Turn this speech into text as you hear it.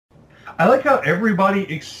I like how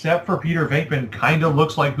everybody except for Peter Venkman kind of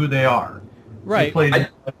looks like who they are. Right.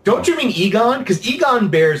 Don't you mean Egon? Because Egon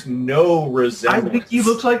bears no I resemblance. think he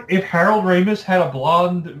looks like if Harold Ramis had a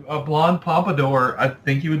blonde pompadour. I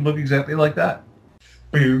think he would look exactly like that.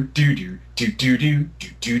 Boo doo doo doo doo doo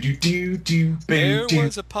doo doo doo doo. There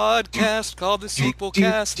was a podcast called The Sequel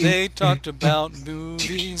Cast. They talked about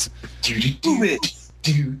movies.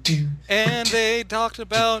 And they talked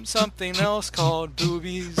about something else called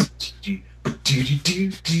boobies.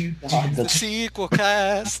 The Sequel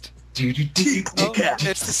Cast. Oh,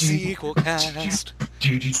 it's the Sequel Cast.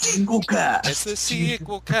 It's the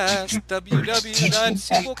Sequel Cast.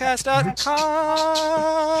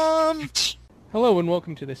 www.sequelcast.com. Hello and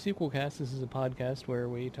welcome to the Sequel Cast. This is a podcast where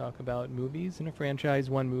we talk about movies in a franchise,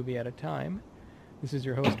 one movie at a time. This is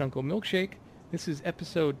your host, Uncle Milkshake. This is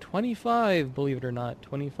episode 25, believe it or not.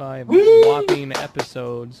 25 whopping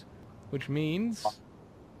episodes, which means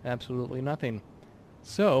absolutely nothing.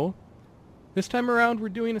 So, this time around we're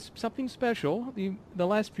doing something special. The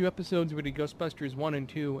last few episodes we did Ghostbusters 1 and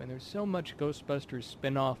 2, and there's so much Ghostbusters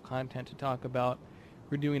spin-off content to talk about.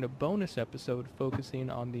 We're doing a bonus episode focusing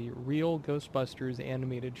on the real Ghostbusters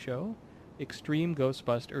animated show,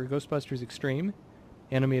 Ghostbusters Extreme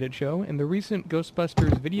animated show, and the recent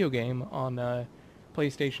Ghostbusters video game on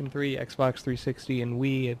PlayStation 3, Xbox 360, and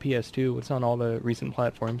Wii, PS2. It's on all the recent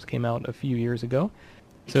platforms. Came out a few years ago.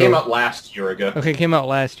 It came out last year ago. Okay, came out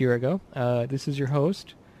last year ago. This is your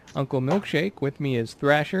host, Uncle Milkshake. With me is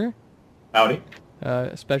Thrasher. Howdy.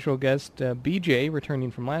 Special guest BJ,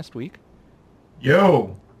 returning from last week.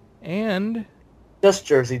 Yo! And... just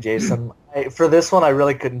Jersey Jason. For this one, I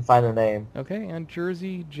really couldn't find a name. Okay, and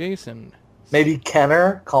Jersey Jason. Maybe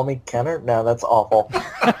Kenner? Call me Kenner? No, that's awful.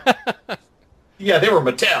 Yeah, they were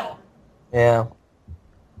Mattel. Yeah.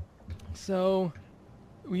 So,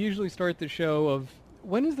 we usually start the show of...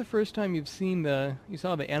 when is the first time you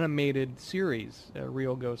saw the animated series,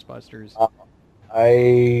 Real Ghostbusters?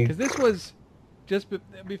 Because this was... just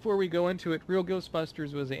before we go into it, Real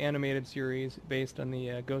Ghostbusters was an animated series based on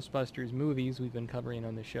the Ghostbusters movies we've been covering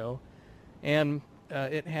on the show. And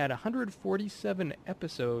it had 147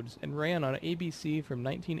 episodes and ran on ABC from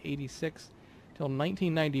 1986 till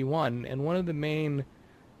 1991. And one of the main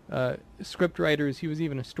script writers, he was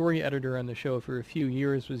even a story editor on the show for a few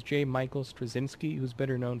years, was J. Michael Straczynski, who's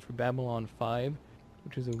better known for Babylon 5,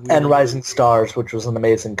 which is a weird... and Rising Stars, which was an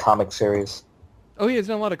amazing comic series. Oh, he has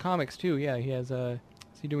done a lot of comics, too. Yeah, he has, is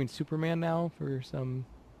he doing Superman now for some...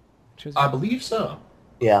 I believe so.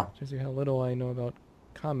 Yeah. Shows you how little I know about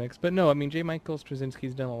comics. But no, I mean, J. Michael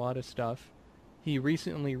Straczynski's done a lot of stuff. He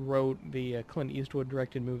recently wrote the Clint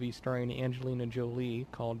Eastwood-directed movie starring Angelina Jolie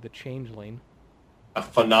called The Changeling. A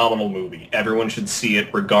phenomenal movie. Everyone should see it,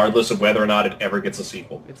 regardless of whether or not it ever gets a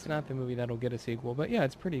sequel. It's not the movie that'll get a sequel, but yeah,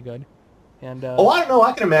 it's pretty good. And I don't know.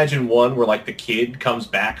 I can imagine one where, like, the kid comes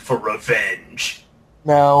back for revenge.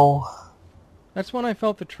 No. That's when I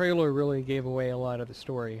felt the trailer really gave away a lot of the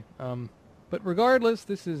story. But regardless,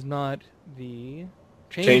 this is not the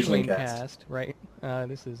Changeling cast, right?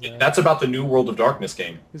 This is... that's about the New World of Darkness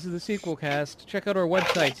game. This is the Sequel Cast. Check out our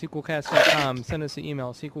website, sequelcast.com. Send us an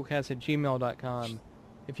email, sequelcast@gmail.com.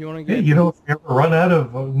 If you want to get... Hey, if you ever run out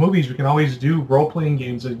of movies, we can always do role-playing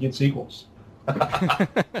games that get sequels. I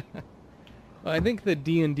think the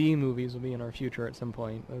D&D movies will be in our future at some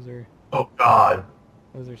point. Those are... oh, God.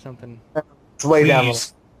 Those are something... it's way down.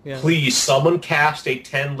 Yeah. Please, someone cast a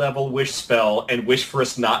 10-level wish spell and wish for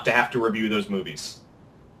us not to have to review those movies.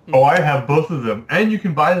 Oh, I have both of them. And you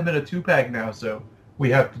can buy them in a 2-pack now, so we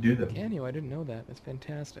have to do them. Can you? I didn't know that. That's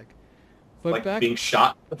fantastic. But like being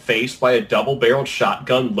shot in the face by a double-barreled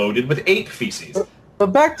shotgun loaded with ape feces. But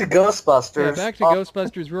back to Ghostbusters. Yeah, back to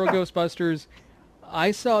Ghostbusters, Real Ghostbusters. I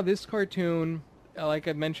saw this cartoon, like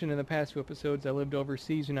I mentioned in the past few episodes, I lived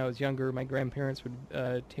overseas when I was younger. My grandparents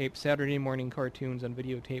would tape Saturday morning cartoons on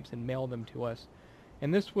videotapes and mail them to us.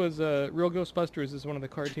 And this was, Real Ghostbusters is one of the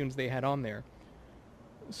cartoons they had on there.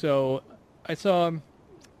 So I saw,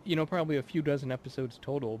 probably a few dozen episodes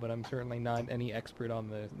total, but I'm certainly not any expert on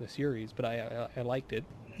the series, but I liked it.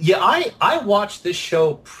 Yeah, I watched this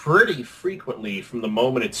show pretty frequently from the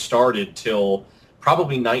moment it started till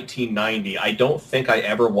probably 1990. I don't think I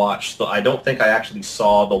actually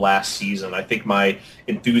saw the last season. I think my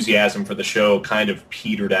enthusiasm for the show kind of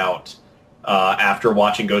petered out after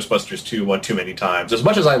watching Ghostbusters 2 one too many times. As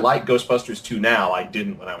much as I like Ghostbusters 2 now, I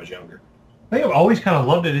didn't when I was younger. I think I've always kind of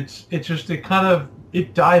loved it. It's just it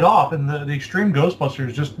died off, and the Extreme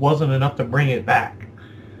Ghostbusters just wasn't enough to bring it back.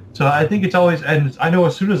 So I think it's always, and I know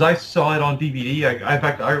as soon as I saw it on DVD, in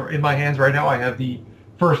fact, in my hands right now, I have the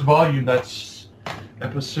first volume that's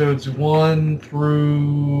Episodes 1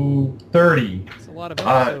 through 30. It's a lot of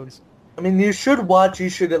episodes. I mean, you should watch. You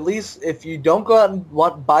should at least, if you don't go out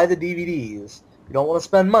and buy the DVDs, you don't want to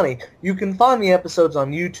spend money. You can find the episodes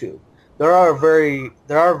on YouTube. There are very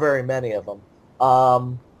many of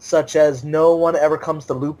them, such as No One Ever Comes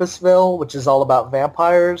to Lupusville, which is all about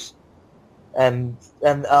vampires, and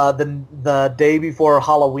the Day Before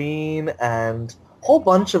Halloween, and a whole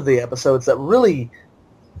bunch of the episodes that really,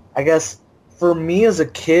 I guess, for me as a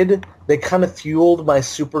kid, they kind of fueled my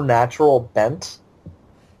supernatural bent.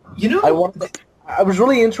 You know, I was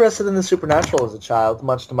really interested in the supernatural as a child,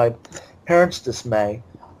 much to my parents' dismay.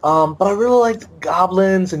 But I really liked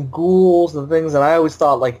goblins and ghouls and things, and I always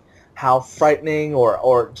thought like how frightening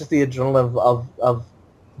or just the adrenaline of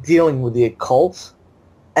dealing with the occult.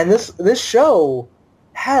 And this show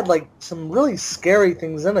had like some really scary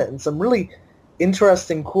things in it and some really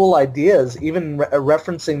interesting, cool ideas, even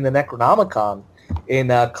referencing the Necronomicon in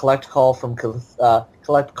Collect Call for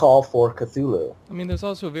Cthulhu. I mean, there's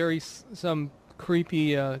also some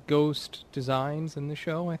creepy ghost designs in the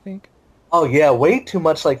show, I think. Oh yeah, way too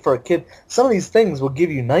much like for a kid. Some of these things will give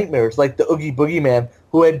you nightmares, like the Oogie Boogie Man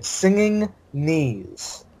who had singing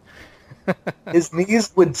knees. His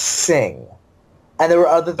knees would sing. And there were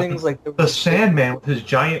other things like... The Sandman with his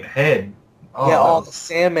giant head. Oh, the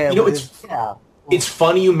Sandman. You know, it's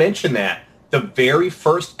funny you mention that. The very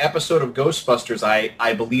first episode of Ghostbusters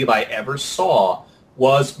I believe I ever saw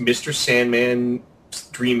was Mr. Sandman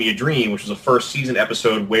Dream Me a Dream, which was a first season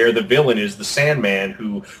episode where the villain is the Sandman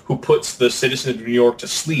who puts the citizens of New York to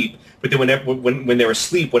sleep. But then when they're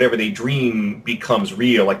asleep, whatever they dream becomes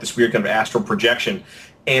real, like this weird kind of astral projection.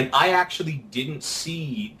 And I actually didn't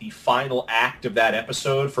see the final act of that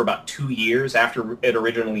episode for about 2 years after it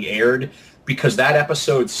originally aired because that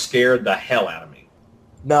episode scared the hell out of me.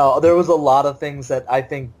 No, there was a lot of things that I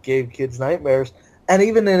think gave kids nightmares. And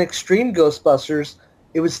even in Extreme Ghostbusters,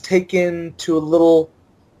 it was taken to a little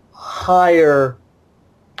higher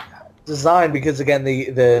design because, again,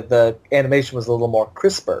 the animation was a little more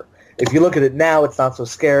crisper. If you look at it now, it's not so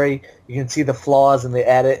scary. You can see the flaws in the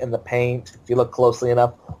edit and the paint if you look closely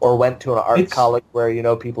enough or went to an art college where you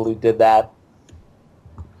know people who did that.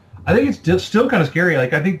 I think it's still kind of scary.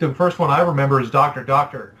 Like, I think the first one I remember is Dr.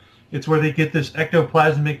 Doctor. It's where they get this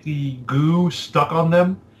ectoplasmic goo stuck on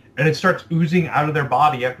them, and it starts oozing out of their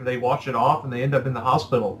body after they wash it off, and they end up in the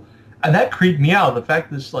hospital. And that creeped me out, the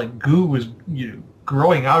fact this like goo was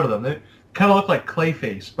growing out of them. It kind of looked like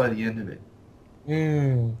Clayface by the end of it.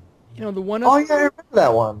 Mm. You know, the one... Oh, yeah, I remember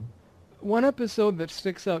that one. One episode that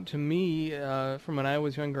sticks out to me from when I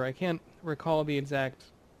was younger, I can't recall the exact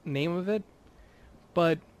name of it,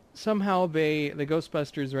 but somehow the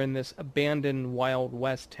Ghostbusters are in this abandoned Wild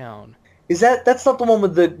West town. That's not the one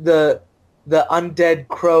with the undead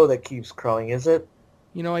crow that keeps crowing, is it?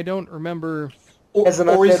 You know, I don't remember. As an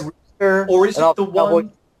undead rooster. Or is it the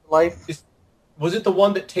one? Life? Was it the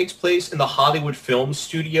one that takes place in the Hollywood Film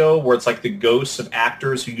Studio where it's like the ghosts of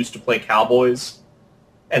actors who used to play cowboys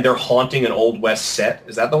and they're haunting an Old West set?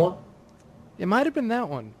 Is that the one? It might have been that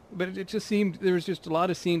one, but it just seemed there was just a lot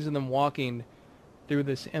of scenes of them walking through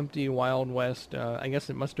this empty Wild West. I guess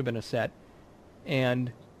it must have been a set,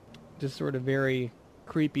 and just sort of very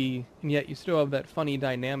creepy, and yet you still have that funny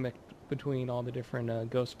dynamic between all the different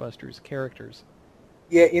Ghostbusters characters.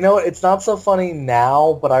 Yeah, you know, it's not so funny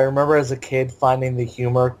now, but I remember as a kid finding the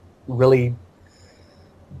humor really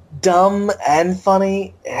dumb and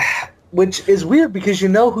funny, which is weird because you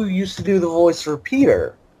know who used to do the voice for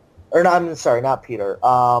Peter. Or, no, I'm sorry, not Peter.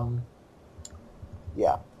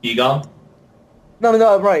 Yeah. Egon?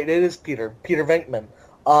 No, right, it is Peter Venkman,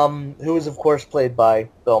 who was, of course, played by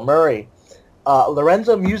Bill Murray.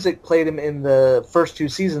 Lorenzo Music played him in the first 2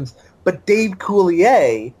 seasons, but Dave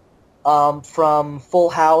Coulier from Full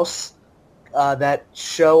House, that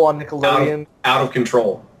show on Nickelodeon. Out of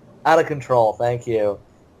Control. Out of Control, thank you.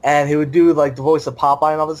 And he would do like the voice of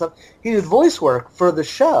Popeye and all this stuff. He did voice work for the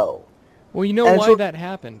show. Well, you know why that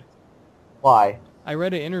happened? Why? I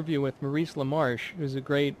read an interview with Maurice LaMarche, who's a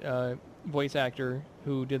great voice actor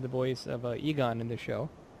who did the voice of Egon in the show.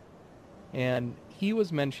 And he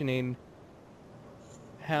was mentioning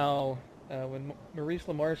how when Maurice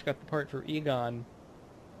LaMarche got the part for Egon,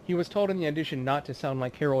 he was told in the audition not to sound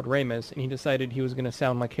like Harold Ramis, and he decided he was going to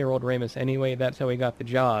sound like Harold Ramis anyway. That's how he got the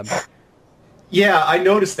job. Yeah, I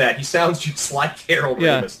noticed that. He sounds just like Harold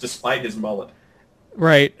Ramis, despite his mullet.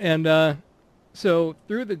 Right, and so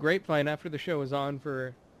through the grapevine, after the show was on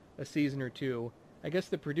for a season or 2, I guess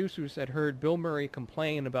the producers had heard Bill Murray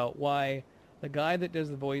complain about why the guy that does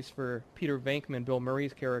the voice for Peter Venkman, Bill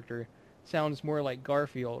Murray's character, sounds more like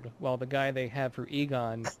Garfield, while the guy they have for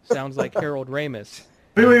Egon sounds like Harold Ramis.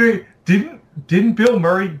 Wait. Didn't Bill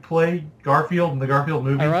Murray play Garfield in the Garfield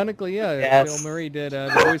movie? Ironically, yeah. Yes. Bill Murray did the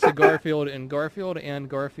voice of Garfield in Garfield and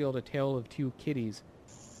Garfield: A Tale of Two Kitties.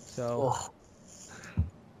 So...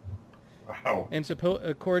 Wow. And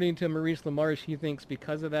according to Maurice LaMarche, he thinks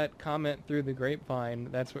because of that comment through the grapevine,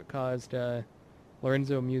 that's what caused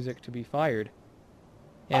Lorenzo Music to be fired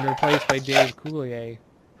and replaced by Dave Coulier,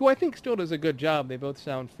 who I think still does a good job. They both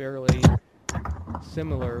sound fairly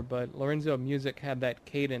similar, but Lorenzo Music had that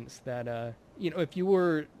cadence that, if you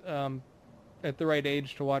were at the right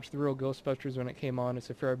age to watch The Real Ghostbusters when it came on,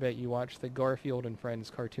 it's a fair bet you watched the Garfield and Friends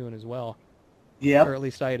cartoon as well. Yep. Or at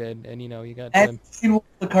least I did, and you got and Teen Wolf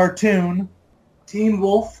the cartoon. Teen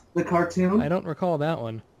Wolf the cartoon. I don't recall that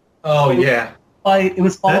one. Oh yeah. It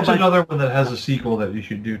was followed That's by another one that has a sequel that you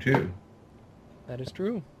should do too. That is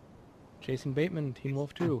true. Jason Bateman, Teen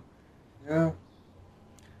Wolf 2. Yeah.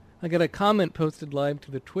 I got a comment posted live to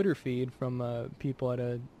the Twitter feed from people at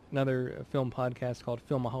another film podcast called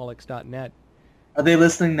Filmaholics.net. Are they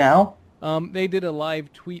listening now? They did a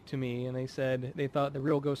live tweet to me, and they said they thought the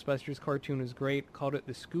Real Ghostbusters cartoon was great, called it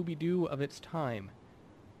the Scooby-Doo of its time.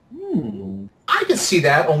 I can see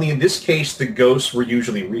that, only in this case, the ghosts were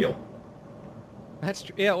usually real. That's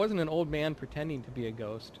true. Yeah, it wasn't an old man pretending to be a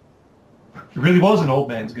ghost. It really was an old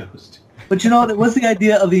man's ghost. But it was the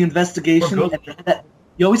idea of the investigation.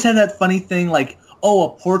 You always had that funny thing like, a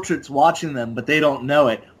portrait's watching them, but they don't know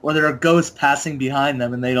it. Or there are ghosts passing behind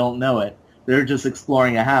them, and they don't know it. They're just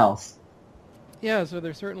exploring a house. Yeah, so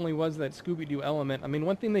there certainly was that Scooby-Doo element. I mean,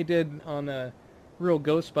 one thing they did on Real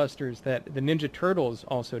Ghostbusters that the Ninja Turtles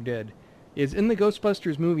also did is in the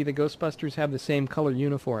Ghostbusters movie, the Ghostbusters have the same color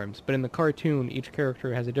uniforms, but in the cartoon, each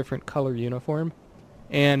character has a different color uniform.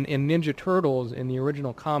 And in Ninja Turtles, in the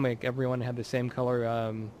original comic, everyone had the same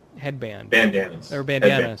color headband. Bandanas. Or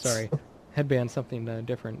bandana, sorry. Headband, something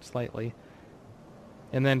different slightly.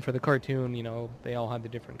 And then for the cartoon, they all had the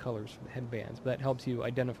different colors for the headbands. But that helps you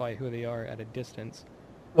identify who they are at a distance.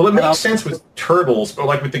 Well, it makes sense with Turtles, but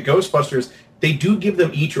like with the Ghostbusters, they do give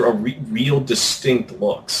them each a real distinct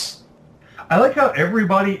looks. I like how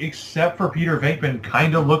everybody except for Peter Venkman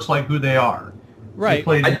kind of looks like who they are. Right.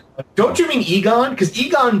 Don't you mean Egon? Because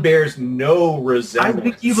Egon bears no resemblance. I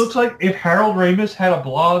think he looks like if Harold Ramis had a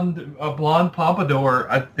blonde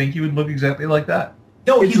pompadour, I think he would look exactly like that.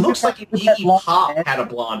 No, he looks like Iggy Pop had a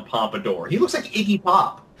blonde pompadour. He looks like Iggy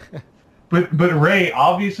Pop. But Ray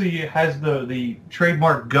obviously has the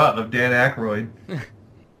trademark gut of Dan Aykroyd.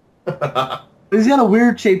 But he's got a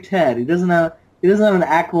weird shaped head. He doesn't have an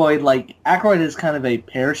Aykroyd Aykroyd is kind of a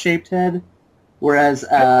pear shaped head, whereas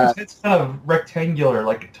it's kind of rectangular,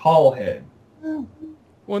 like a tall head.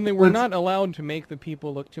 When they were not allowed to make the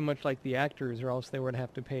people look too much like the actors, or else they would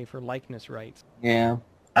have to pay for likeness rights. Yeah.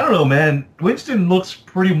 I don't know, man. Winston looks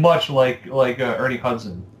pretty much like Ernie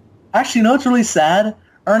Hudson. Actually, it's really sad?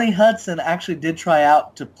 Ernie Hudson actually did try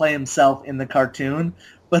out to play himself in the cartoon,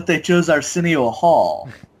 but they chose Arsenio Hall.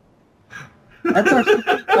 That's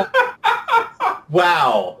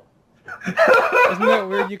Wow. Isn't that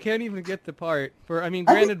weird? You can't even get the part.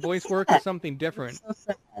 Granted, voice work is something different. So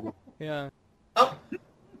sad. Yeah.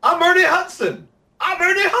 I'm Ernie Hudson.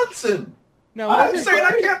 Now, I'm saying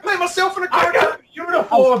I can't play myself in a cartoon. I got the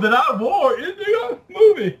uniform that I wore in the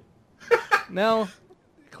movie. Now,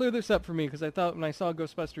 clear this up for me, because I thought when I saw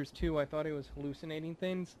Ghostbusters 2, I thought I was hallucinating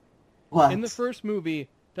things. What? In the first movie,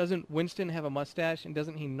 doesn't Winston have a mustache, and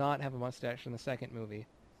doesn't he not have a mustache in the second movie?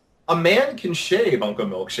 A man can shave, Uncle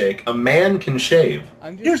Milkshake. A man can shave.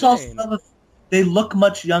 I'm just Here's saying. also they look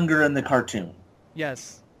much younger in the cartoon.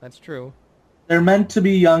 Yes, that's true. They're meant to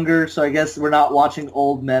be younger, so I guess we're not watching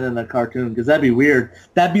old men in a cartoon, because that'd be weird.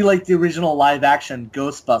 That'd be like the original live-action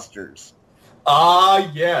Ghostbusters.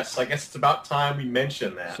 Yes. I guess it's about time we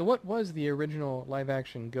mention that. So what was the original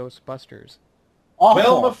live-action Ghostbusters? Awful.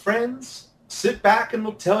 Well, my friends, sit back and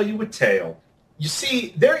we'll tell you a tale. You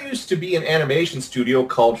see, there used to be an animation studio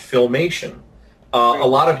called Filmation. A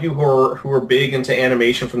lot of you who are big into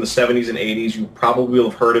animation from the 70s and 80s, you probably will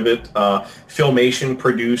have heard of it. Filmation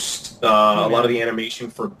produced a lot of the animation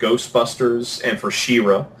for Ghostbusters and for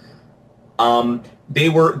She-Ra. They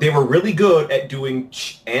were really good at doing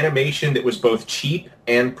animation that was both cheap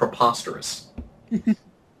and preposterous.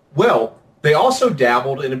 Well, they also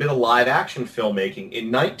dabbled in a bit of live-action filmmaking.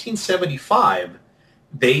 In 1975,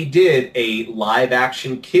 they did a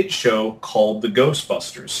live-action kid show called The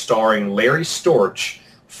Ghostbusters, starring Larry Storch,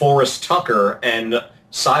 Forrest Tucker, and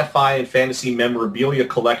sci-fi and fantasy memorabilia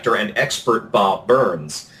collector and expert Bob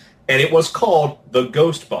Burns. And it was called The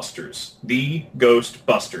Ghostbusters. The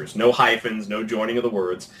Ghostbusters. No hyphens, no joining of the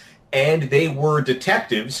words. and they were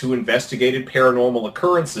detectives who investigated paranormal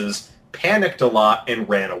occurrences, panicked a lot, and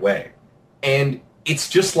ran away. And it's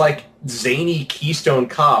just like zany Keystone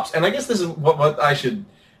Cops. And I guess this is what I should...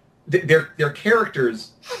 Their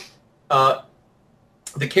characters...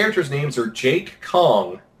 the characters' names are Jake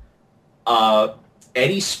Kong,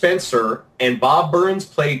 Eddie Spencer, and Bob Burns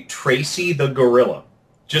played Tracy the Gorilla.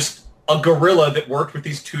 Just a gorilla that worked with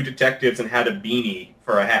these two detectives and had a beanie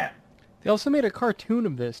for a hat. They also made a cartoon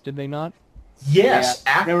of this, did they not? Yes,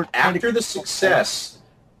 after the success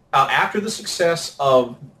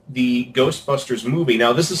of the Ghostbusters movie.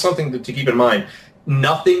 Now, this is something to keep in mind.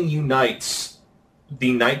 Nothing unites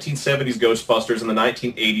the 1970s Ghostbusters and the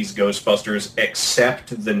 1980s Ghostbusters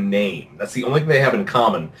except the name. That's the only thing they have in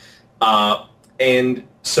common. And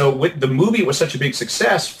so with the movie was such a big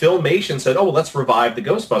success, Filmation said, oh, well, let's revive the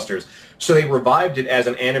Ghostbusters. So they revived it as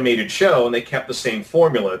an animated show, and they kept the same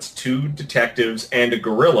formula. It's two detectives and a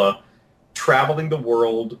gorilla traveling the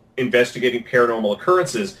world, investigating paranormal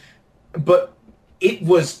occurrences. But it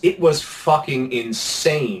was fucking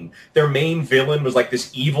insane. Their main villain was like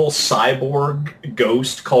this evil cyborg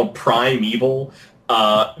ghost called Primeval.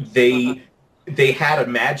 They had a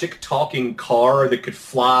magic talking car that could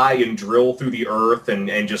fly and drill through the earth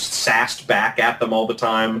and just sassed back at them all the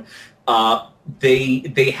time.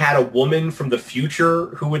 They had a woman from the future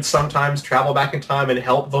who would sometimes travel back in time and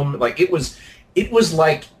help them. Like it was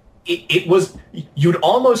you'd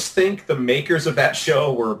almost think the makers of that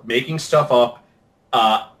show were making stuff up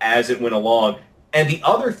as it went along. And the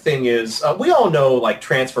other thing is, we all know like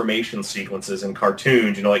transformation sequences in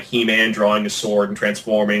cartoons. You know, like He-Man drawing a sword and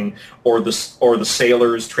transforming, or the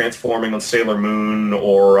sailors transforming on Sailor Moon,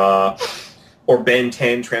 or Ben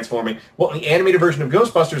 10 transforming. Well, in the animated version of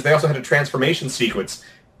Ghostbusters, they also had a transformation sequence,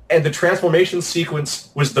 and the transformation sequence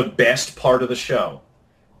was the best part of the show.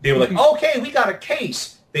 They were like, "Okay, we got a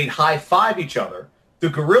case." They'd high-five each other. The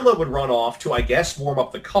gorilla would run off to, I guess, warm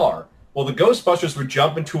up the car. Well, the Ghostbusters would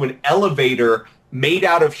jump into an elevator made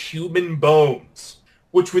out of human bones,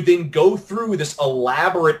 which would then go through this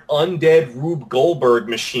elaborate undead Rube Goldberg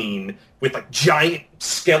machine with like giant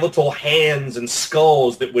skeletal hands and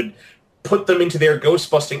skulls that would put them into their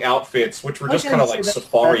ghost-busting outfits, which were just kind of like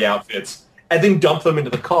safari outfits, and then dump them into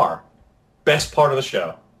the car. Best part of the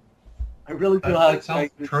show. I really feel that like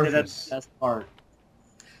sounds that's the best part.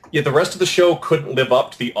 Yeah, the rest of the show couldn't live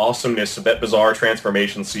up to the awesomeness of that bizarre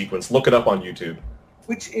transformation sequence. Look it up on YouTube.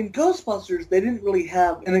 Which in Ghostbusters, they didn't really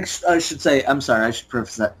have I should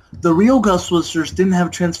preface that. The real Ghostbusters didn't have a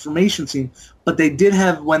transformation scene, but they did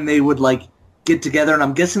have when they would like get together, and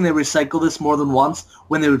I'm guessing they recycle this more than once,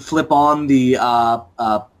 when they would flip on the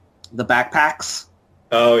backpacks.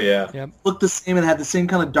 Oh, yeah. Yep. Looked the same and had the same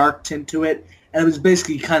kind of dark tint to it, and it was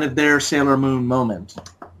basically kind of their Sailor Moon moment.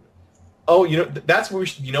 Oh, that's what we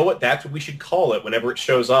should. You know what? That's what we should call it whenever it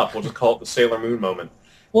shows up. We'll just call it the Sailor Moon moment.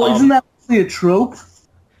 Well, isn't that actually a trope?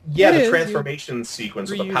 Yeah, It the is. transformation sequence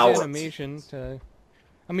with the Reuse power. animation to...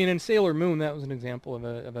 I mean, in Sailor Moon, that was an example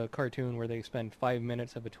of a cartoon where they spend 5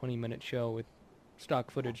 minutes of a 20-minute show with stock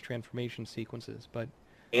footage transformation sequences, but...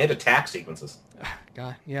 And attack sequences.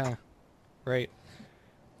 God, yeah. Right.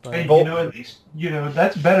 But, Hey, at least,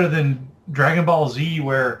 that's better than Dragon Ball Z,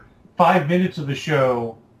 where 5 minutes of the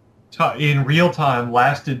show in real time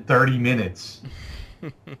lasted 30 minutes.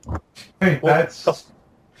 Hey, that's...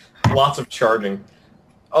 Lots of charging.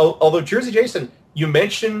 Although, Jersey Jason, you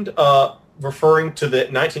mentioned referring to the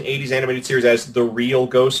 1980s animated series as The Real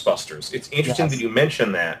Ghostbusters. It's interesting that you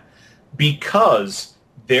mentioned that, because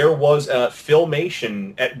there was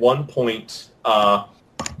Filmation at one point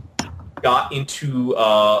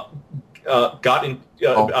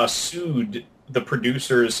sued the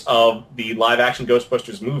producers of the live-action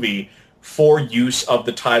Ghostbusters movie for use of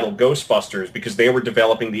the title Ghostbusters, because they were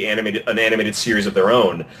developing an animated series of their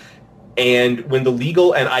own. And when the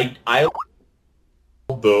legal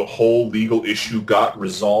the whole legal issue got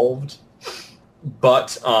resolved,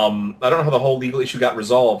 but I don't know how the whole legal issue got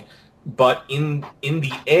resolved. But in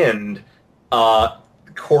the end,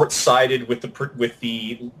 court sided with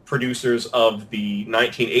the producers of the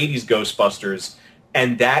 1980s Ghostbusters,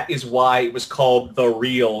 and that is why it was called The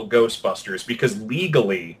Real Ghostbusters, because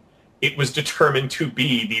legally it was determined to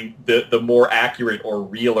be the more accurate or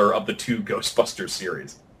realer of the two Ghostbusters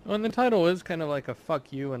series. well, and the title is kind of like a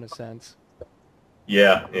fuck you in a sense.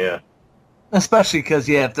 Yeah. Especially because,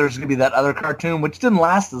 if there's going to be that other cartoon, which didn't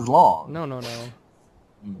last as long. No.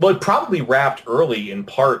 Well, it probably wrapped early in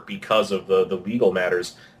part because of the legal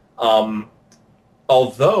matters. Although,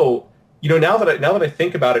 now that I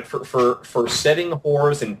think about it, for setting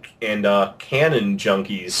whores and canon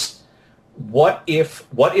junkies, what if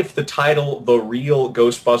the title The Real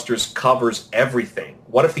Ghostbusters covers everything?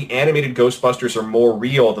 What if the animated Ghostbusters are more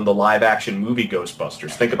real than the live-action movie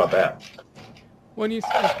Ghostbusters? Think about that. When you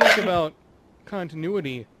speak about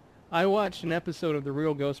continuity, I watched an episode of The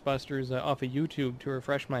Real Ghostbusters off of YouTube to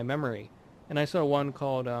refresh my memory, and I saw one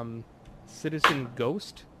called Citizen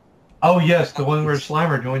Ghost. Oh, yes, the one where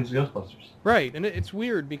Slimer joins Ghostbusters. Right, and it's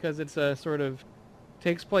weird because it's a sort of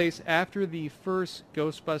takes place after the first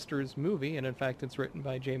Ghostbusters movie, and in fact it's written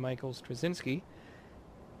by J. Michael Straczynski.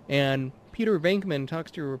 And Peter Venkman talks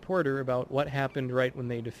to a reporter about what happened right when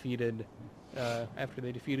they defeated, after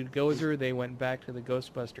they defeated Gozer, they went back to the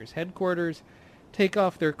Ghostbusters headquarters, take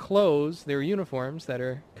off their clothes, their uniforms that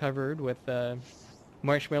are covered with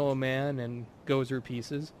Marshmallow Man and Gozer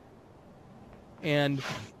pieces, and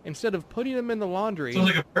instead of putting them in the laundry...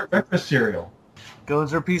 Sounds like a breakfast cereal.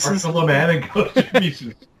 Gozer pieces? Marshmallow Man and Gozer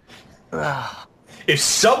pieces. If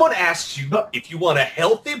someone asks you if you want a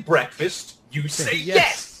healthy breakfast, you say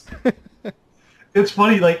yes. It's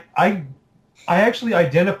funny, like, I actually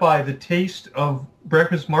identify the taste of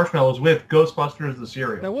breakfast marshmallows with Ghostbusters the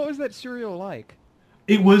cereal. Now, what was that cereal like?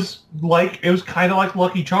 It was kind of like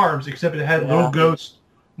Lucky Charms, except it had little ghost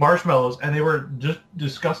marshmallows, and they were just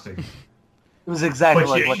disgusting. It was exactly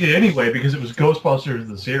like you ate it anyway because it was Ghostbusters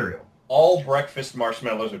the cereal. All breakfast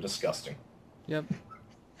marshmallows are disgusting. Yep.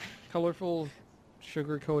 Colorful,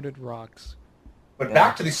 sugar-coated rocks. But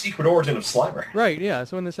back to the secret origin of Slimer. Right, yeah.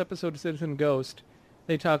 So in this episode of Citizen Ghost,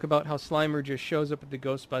 they talk about how Slimer just shows up at the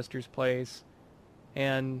Ghostbusters place,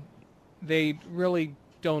 and they really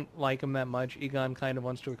don't like him that much. Egon kind of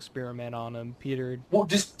wants to experiment on him. Peter... Well,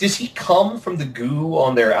 does he come from the goo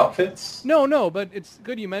on their outfits? No, but it's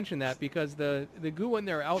good you mentioned that, because the goo in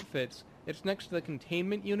their outfits, it's next to the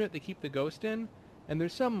containment unit they keep the ghost in, and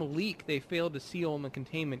there's some leak they failed to seal in the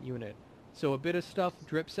containment unit. So a bit of stuff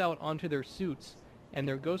drips out onto their suits, and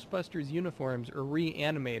their Ghostbusters uniforms are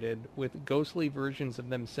reanimated with ghostly versions of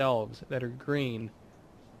themselves that are green,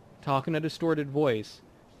 talk in a distorted voice,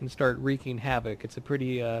 and start wreaking havoc. It's a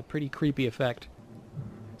pretty creepy effect.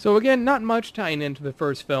 So again, not much tying into the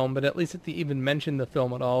first film, but at least if they even mention the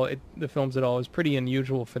films at all is pretty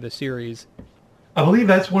unusual for the series. I believe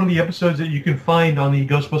that's one of the episodes that you can find on the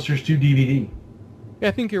Ghostbusters 2 DVD. Yeah,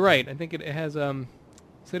 I think you're right. I think it has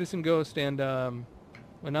Citizen Ghost and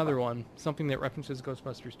another one, something that references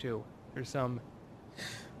Ghostbusters 2. There's some...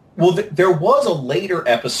 Well, there was a later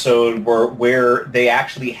episode where they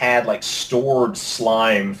actually had like stored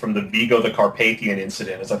slime from the Vigo the Carpathian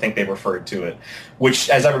incident, as I think they referred to it, which,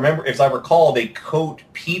 as I recall, they coat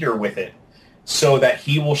Peter with it so that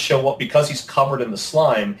he will show up, because he's covered in the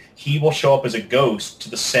slime, he will show up as a ghost to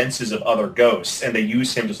the senses of other ghosts, and they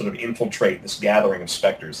use him to sort of infiltrate this gathering of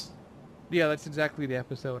specters. Yeah, that's exactly the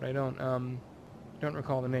episode. I don't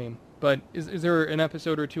recall the name. But is there an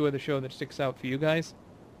episode or two of the show that sticks out for you guys?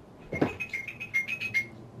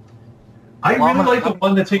 I really like the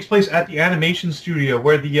one that takes place at the animation studio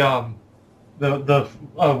where the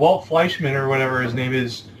Walt Fleischman or whatever his name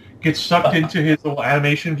is gets sucked into his little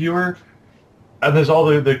animation viewer, and there's all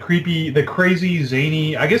the crazy,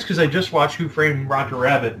 zany. I guess because I just watched Who Framed Roger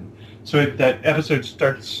Rabbit, so that episode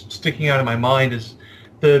starts sticking out in my mind is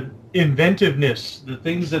the inventiveness, the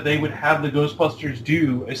things that they would have the Ghostbusters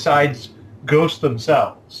do asides ghosts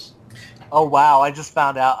themselves. Oh, wow. I just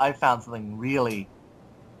found out. I found something really...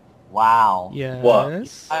 Wow. Yes.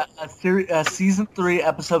 What? Season 3,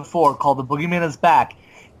 Episode 4, called The Boogeyman is Back.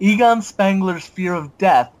 Egon Spengler's fear of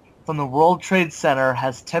death from the World Trade Center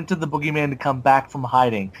has tempted the Boogeyman to come back from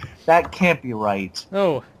hiding. That can't be right.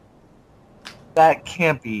 Oh. That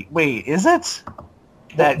can't be... Wait, is it?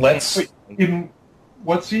 In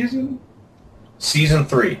what season? Season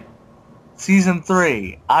 3. Season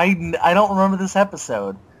 3. I don't remember this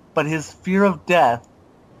episode. But his fear of death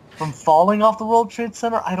from falling off the World Trade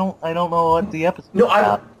Center, I don't know what the episode is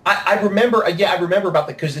about. I remember. I remember about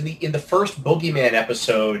that because in the first Boogeyman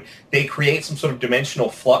episode, they create some sort of dimensional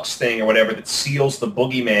flux thing or whatever that seals the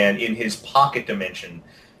Boogeyman in his pocket dimension.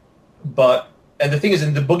 And the thing is,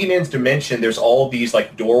 in the Boogeyman's dimension, there's all these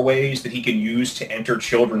like doorways that he can use to enter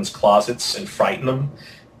children's closets and frighten them.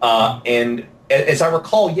 And as I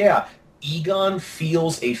recall, Egon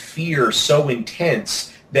feels a fear so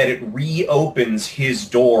intense that it reopens his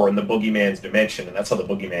door in the Boogeyman's dimension, and that's how the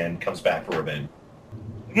Boogeyman comes back for revenge.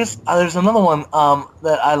 I guess there's another one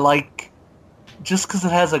that I like just because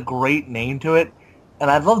it has a great name to it, and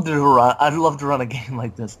I'd love to run a game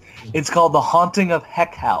like this. It's called The Haunting of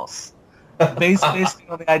Heck House, based on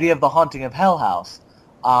the idea of The Haunting of Hell House,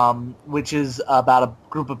 which is about a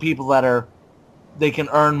group of people they can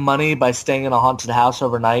earn money by staying in a haunted house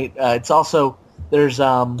overnight. It's also there's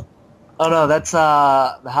a Oh no, that's the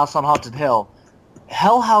House on Haunted Hill.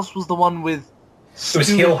 Hell House was the one with. It was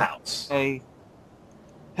Hill House.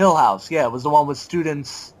 Hill House, yeah, it was the one with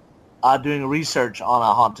students doing research on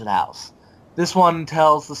a haunted house. This one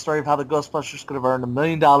tells the story of how the Ghostbusters could have earned $1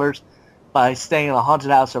 million by staying in a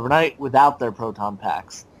haunted house overnight without their proton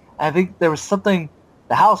packs. And I think there was something.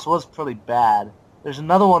 The house was pretty bad. There's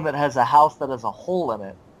another one that has a house that has a hole in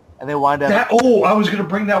it, and they wind up. I was going to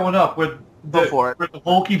bring that one up. Where Go the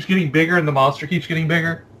hole keeps getting bigger and the monster keeps getting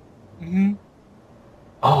bigger. Mm-hmm.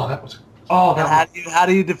 Oh, that was. Oh, that. How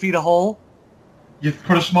do you defeat a hole? You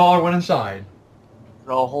put a smaller one inside.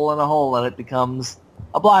 Throw a hole in a hole, and it becomes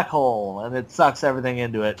a black hole, and it sucks everything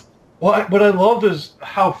into it. Well, what I loved is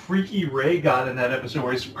how freaky Ray got in that episode,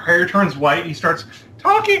 where his hair turns white and he starts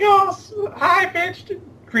talking all high-pitched and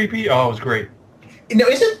creepy. Oh, it was great. Now,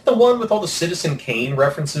 isn't the one with all the Citizen Kane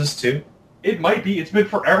references, too? It might be. It's been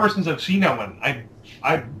forever since I've seen that one.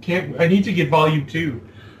 I need to get Volume 2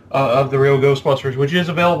 of The Real Ghostbusters, which is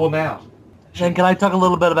available now. Then can I talk a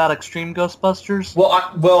little bit about Extreme Ghostbusters?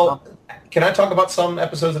 Well, can I talk about some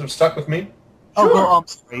episodes that have stuck with me? Oh, Sure. well, I'm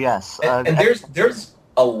sorry, yes. And there's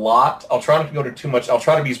a lot. I'll try not to go to too much. I'll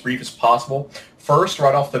try to be as brief as possible. First,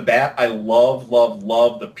 right off the bat, I love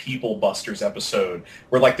the People Busters episode,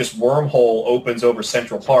 where like this wormhole opens over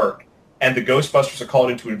Central Park, and the Ghostbusters are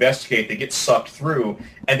called in to investigate. They get sucked through,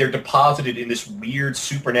 and they're deposited in this weird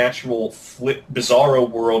supernatural bizarro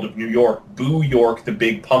world of New York, Boo York, the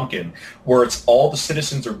Big Pumpkin, where it's all the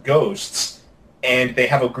citizens are ghosts, and they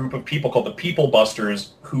have a group of people called the People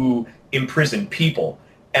Busters who imprison people.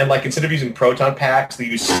 And like instead of using proton packs, they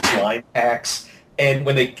use slime packs. And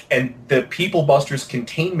the People Busters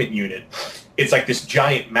containment unit, it's like this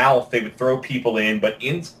giant mouth they would throw people in, but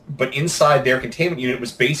inside their containment unit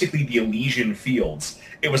was basically the Elysian Fields.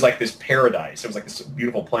 It was like this paradise. It was like this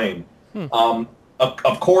beautiful plane.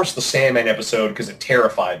 Of course, the Sandman episode, because it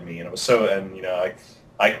terrified me, and it was so. And you know,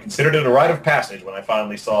 I considered it a rite of passage when I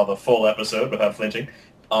finally saw the full episode without flinching.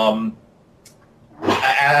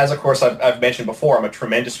 As of course I've mentioned before, I'm a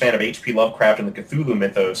tremendous fan of H.P. Lovecraft and the Cthulhu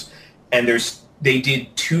mythos, and they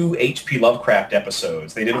did 2 H.P. Lovecraft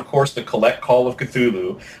episodes. They did, of course, the Collect Call of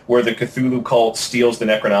Cthulhu, where the Cthulhu cult steals the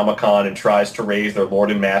Necronomicon and tries to raise their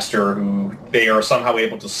lord and master, who they are somehow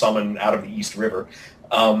able to summon out of the East River.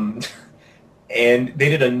 And they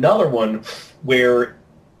did another one where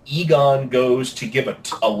Egon goes to give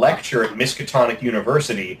a lecture at Miskatonic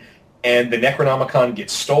University, and the Necronomicon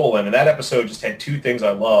gets stolen. And that episode just had 2 things I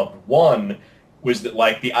loved. One was that,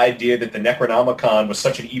 like, the idea that the Necronomicon was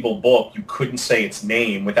such an evil book, you couldn't say its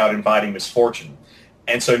name without inviting misfortune.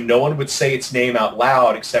 And so no one would say its name out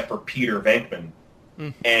loud except for Peter Venkman.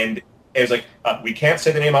 And it was like, we can't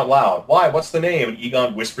say the name out loud. Why? What's the name? And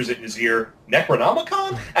Egon whispers it in his ear,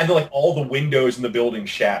 Necronomicon? And then, like, all the windows in the building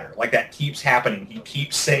shatter. Like, that keeps happening. He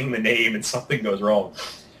keeps saying the name and something goes wrong.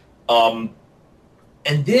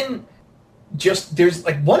 And then there's,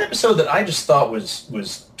 like, one episode that I just thought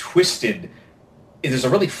was twisted. There's a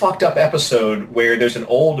really fucked up episode where there's an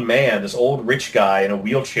old man, this old rich guy in a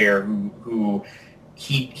wheelchair who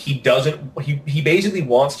he basically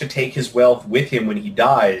wants to take his wealth with him when he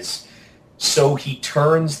dies. So he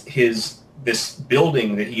turns this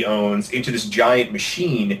building that he owns into this giant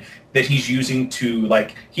machine that he's using to,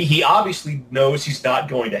 like, he obviously knows he's not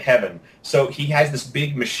going to heaven. So he has this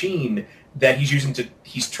big machine that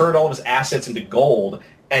he's turned all of his assets into gold,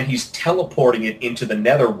 and he's teleporting it into the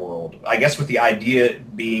netherworld. I guess with the idea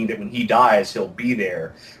being that when he dies, he'll be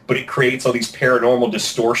there. But it creates all these paranormal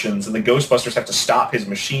distortions, and the Ghostbusters have to stop his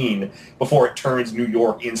machine before it turns New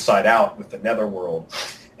York inside out with the netherworld.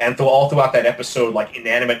 And all throughout that episode, like,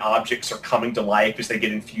 inanimate objects are coming to life as they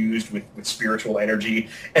get infused with spiritual energy.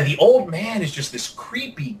 And the old man is just this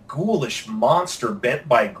creepy, ghoulish monster bent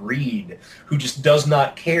by greed who just does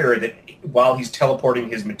not care that while he's teleporting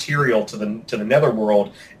his material to the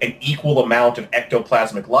netherworld, an equal amount of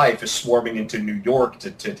ectoplasmic life is swarming into New York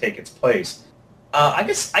to take its place. I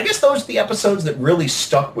guess those are the episodes that really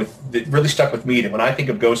stuck with me. That when I think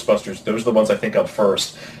of Ghostbusters, those are the ones I think of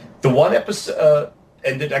first. The one episode.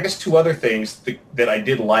 And I guess 2 other things that I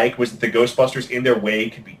did like was that the Ghostbusters, in their way,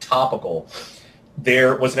 could be topical.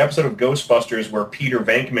 There was an episode of Ghostbusters where Peter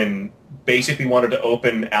Venkman basically wanted to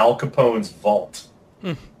open Al Capone's vault.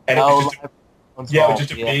 And it was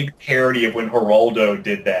just a big parody of when Geraldo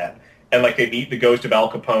did that. And, like, they meet the ghost of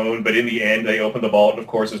Al Capone, but in the end they open the vault, and of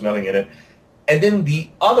course there's nothing in it. And then the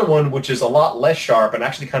other one, which is a lot less sharp and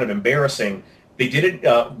actually kind of embarrassing, they did it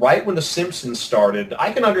right when The Simpsons started.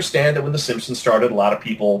 I can understand that when The Simpsons started, a lot of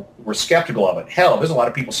people were skeptical of it. Hell, there's a lot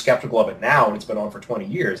of people skeptical of it now, and it's been on for 20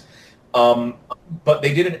 years. But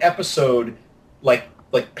they did an episode, like,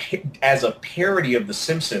 as a parody of The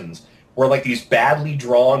Simpsons, where like these badly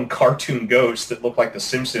drawn cartoon ghosts that look like The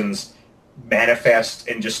Simpsons manifest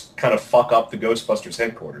and just kind of fuck up the Ghostbusters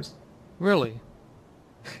headquarters. Really?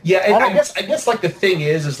 Yeah, and I guess like the thing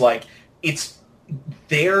is like it's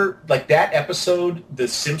like that episode, The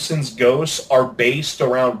Simpsons ghosts are based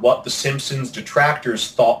around what the Simpsons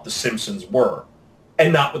detractors thought the Simpsons were,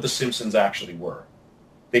 and not what the Simpsons actually were.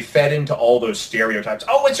 They fed into all those stereotypes.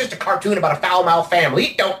 Oh, it's just a cartoon about a foul-mouthed family.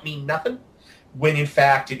 It don't mean nothing. When in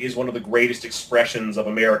fact it is one of the greatest expressions of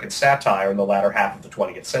American satire in the latter half of the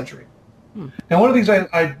 20th century. And one of the things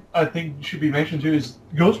I think should be mentioned too is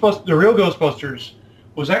the real Ghostbusters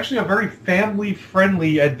was actually a very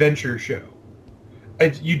family-friendly adventure show.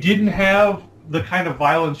 You didn't have the kind of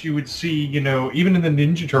violence you would see, even in the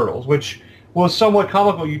Ninja Turtles, which was somewhat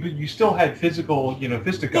comical. You still had physical,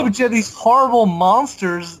 fisticuffs. Yeah, but you had these horrible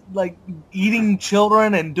monsters, like, eating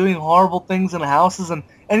children and doing horrible things in houses. And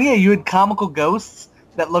yeah, you had comical ghosts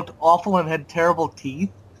that looked awful and had terrible teeth.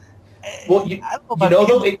 Well,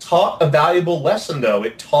 though, it taught a valuable lesson, though.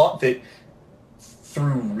 It taught that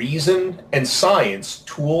through reason and science,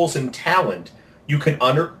 tools and talent, you can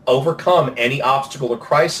overcome any obstacle or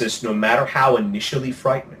crisis, no matter how initially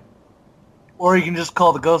frightening. Or you can just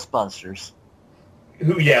call the Ghostbusters.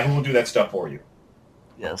 Who will do that stuff for you.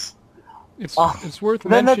 Yes. It's worth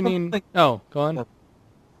mentioning... Oh, go on.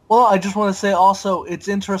 Well, I just want to say also, it's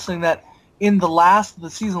interesting that in the last of the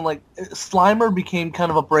season, like, Slimer became kind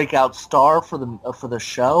of a breakout star for the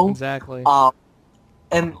show. Exactly.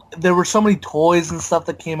 And there were so many toys and stuff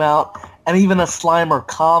that came out, and even a Slimer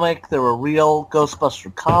comic. There were real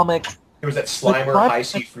Ghostbuster comics. There was that Slimer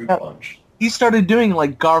Icy Fruit Punch. He started doing,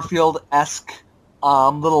 like, Garfield-esque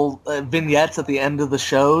little vignettes at the end of the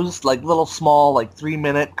shows, like little small, like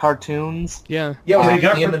 3-minute cartoons. Yeah. Yeah, was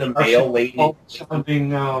it him and a male lady?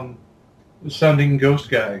 Sounding ghost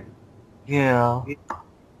guy. Yeah.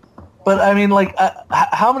 But I mean, like,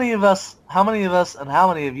 how many of us, and how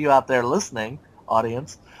many of you out there listening,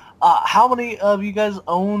 audience, how many of you guys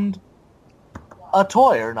owned a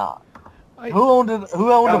toy or not? Who owned a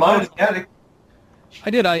toy? I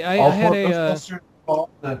did. I had a.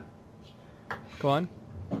 Go on.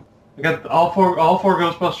 I got all four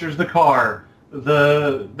Ghostbusters, the car,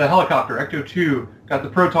 the helicopter, Ecto-2, got the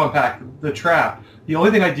proton pack, the trap. The only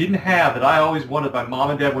thing I didn't have that I always wanted, my mom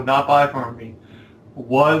and dad would not buy for me,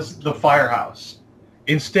 was the firehouse.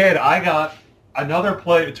 Instead, I got another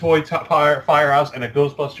toy firehouse and a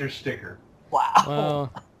Ghostbusters sticker. Wow.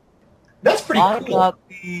 That's pretty cool. I got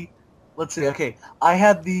let's see, okay. I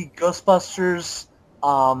had the Ghostbusters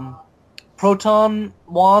proton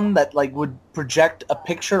wand that, like, would project a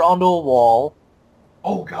picture onto a wall.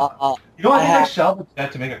 Oh, God. I think I salvaged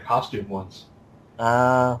that to make a costume once.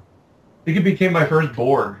 I think it became my first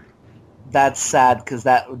Borg. That's sad, because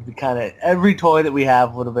that would be kind of... Every toy that we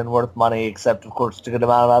have would have been worth money, except, of course, took it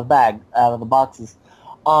out of the boxes.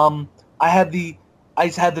 I had the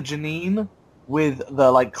Janine with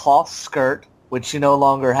the, like, cloth skirt, which she no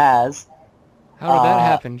longer has. How did that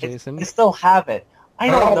happen, Jason? I still have it. I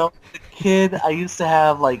don't know. As a kid, I used to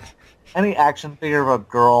have, like, any action figure of a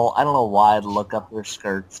girl. I don't know why I'd look up their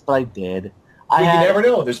skirts, but I did. You never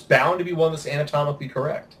know. There's bound to be one that's anatomically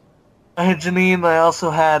correct. I had Janine. I also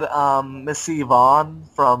had Missy Yvonne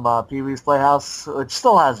from Pee-wee's Playhouse, which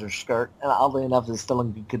still has her skirt, and oddly enough is still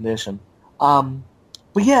in good condition.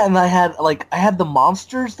 But yeah, and I had the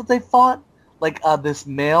monsters that they fought, like this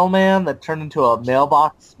mailman that turned into a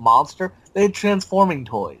mailbox monster. They had transforming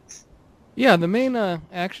toys. Yeah, the main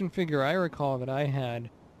action figure I recall that I had,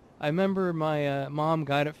 I remember my mom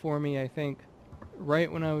got it for me, I think, right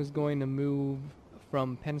when I was going to move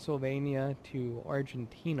from Pennsylvania to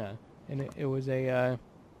Argentina. And it was an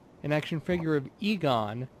action figure of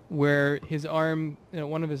Egon, where his arm,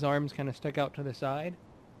 one of his arms kind of stuck out to the side,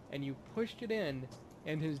 and you pushed it in,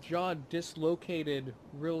 and his jaw dislocated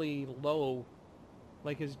really low,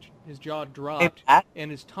 like his jaw dropped,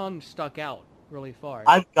 and his tongue stuck out really far.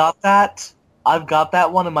 I've got that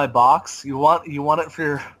one in my box. You want it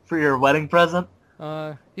for your wedding present?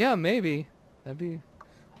 Yeah, maybe. That'd be.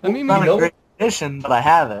 Not a great condition, but I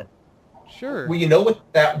have it. Sure. Well, you know what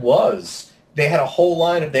that was? They had a whole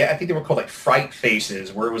line of I think they were called like fright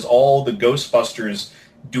faces, where it was all the Ghostbusters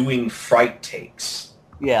doing fright takes.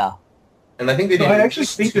 Yeah. And I think they did. I actually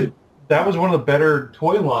think that was one of the better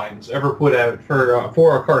toy lines ever put out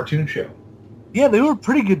for a cartoon show. Yeah, they were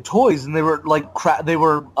pretty good toys, and they were like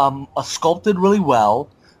sculpted really well.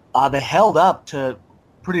 They held up to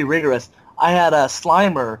pretty rigorous. I had a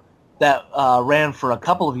Slimer that ran for a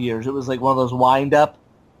couple of years. It was like one of those wind-up.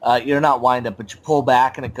 You're not wind-up, but you pull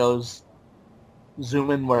back and it goes zoom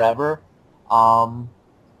in wherever.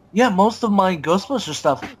 Yeah, most of my Ghostbusters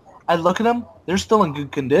stuff, I look at them, they're still in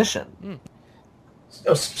good condition.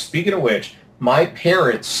 Oh, speaking of which, my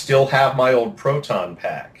parents still have my old Proton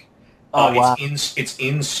pack. Wow. It's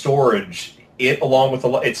in storage. It along with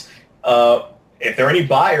it's if there are any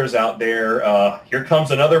buyers out there, here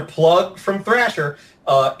comes another plug from Thrasher.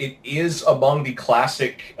 It is among the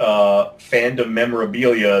classic fandom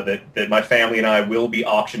memorabilia that my family and I will be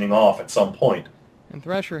auctioning off at some point. And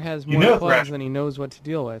Thrasher has more plugs than he knows what to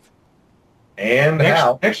deal with. And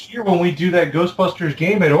next year when we do that Ghostbusters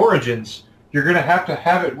game at Origins, you're going to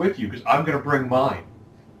have it with you because I'm going to bring mine.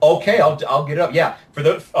 Okay, I'll get it up. Yeah, for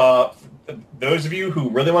those of you who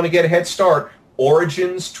really want to get a head start,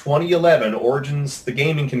 Origins 2011, Origins the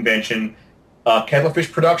gaming convention,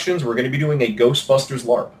 Kettlefish Productions, we're going to be doing a Ghostbusters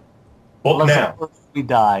LARP. Book now. We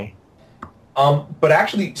die. But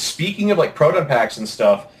actually, speaking of like proton packs and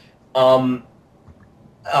stuff, when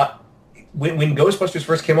Ghostbusters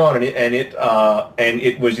first came on and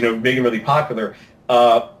it was big and really popular,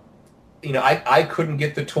 I couldn't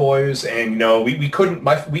get the toys, and we couldn't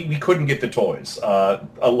get the toys. A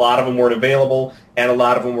lot of them weren't available, and a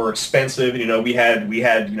lot of them were expensive. We had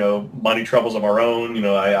money troubles of our own.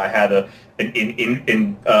 I had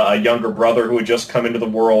a younger brother who had just come into the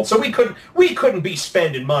world, so we couldn't be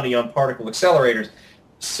spending money on particle accelerators.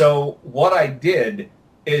 So what I did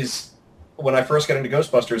is, when I first got into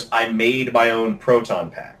Ghostbusters, I made my own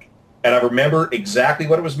proton pack, and I remember exactly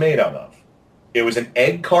what it was made out of. It was an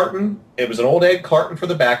egg carton. It was an old egg carton for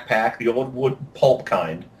the backpack, the old wood pulp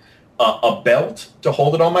kind, a belt to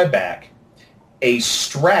hold it on my back, a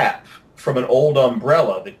strap from an old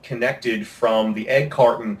umbrella that connected from the egg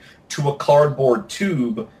carton to a cardboard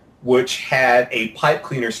tube, which had a pipe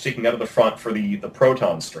cleaner sticking out of the front for the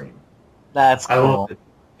proton stream. That's cool. I love it.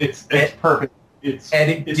 It's perfect. It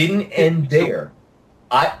didn't end there.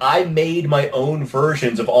 I made my own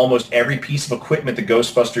versions of almost every piece of equipment the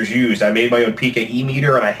Ghostbusters used. I made my own PKE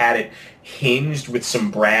meter, and I had it hinged with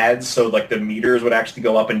some brads so like the meters would actually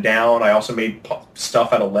go up and down. I also made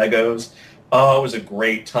stuff out of Legos. Oh, it was a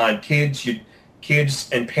great time. Kids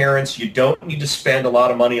and parents, you don't need to spend a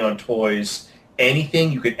lot of money on toys.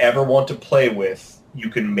 Anything you could ever want to play with, you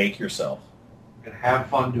can make yourself. And have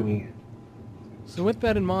fun doing it. So with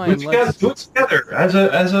that in mind, do it together as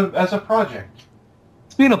a project.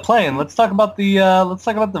 Speaking of playing, let's talk about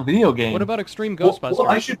the video game. What about Extreme Ghostbusters? Well,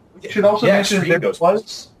 I should also mention there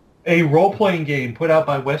was a role-playing game put out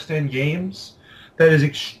by West End Games that is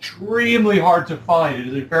extremely hard to find. It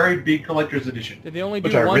is a very big collector's edition. Did they only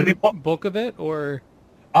do one book of it, or?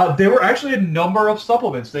 There were actually a number of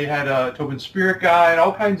supplements. They had a Tobin Spirit Guide,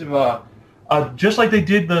 all kinds of, just like they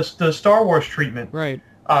did the Star Wars treatment. Right.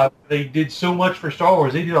 They did so much for Star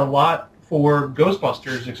Wars. They did a lot for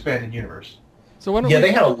Ghostbusters Expanded Universe. So why don't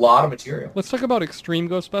they had a lot of material. Let's talk about Extreme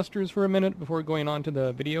Ghostbusters for a minute before going on to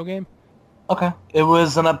the video game. Okay. It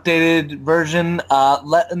was an updated version,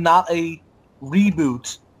 not a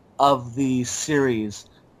reboot of the series,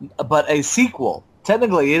 but a sequel.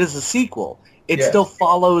 Technically, it is a sequel. It still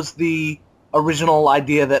follows the original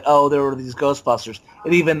idea that, there were these Ghostbusters.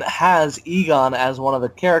 It even has Egon as one of the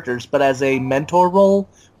characters, but as a mentor role,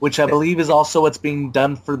 which I believe is also what's being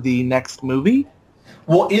done for the next movie.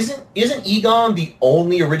 Well, isn't Egon the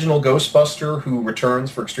only original Ghostbuster who returns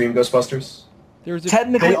for Extreme Ghostbusters?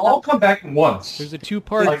 Technically, they all come back once. There's a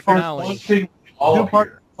two-part finale.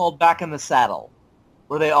 Two-part called Back in the Saddle,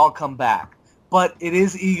 where they all come back. But it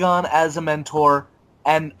is Egon as a mentor,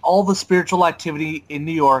 and all the spiritual activity in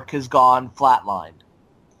New York has gone flatlined.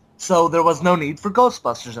 So there was no need for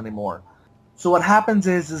Ghostbusters anymore. So what happens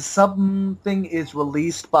is something is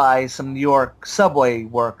released by some New York subway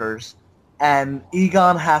workers, and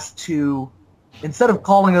Egon has to, instead of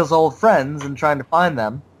calling his old friends and trying to find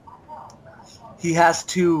them, he has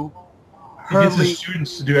to hurriedly... He gets his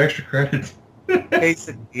students to do extra credit.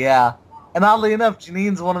 Basically, yeah. And oddly enough,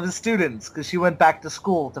 Janine's one of his students, because she went back to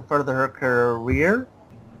school to further her career.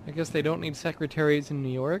 I guess they don't need secretaries in New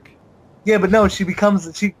York. Yeah, but no, she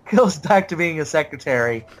goes back to being a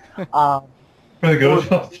secretary. For the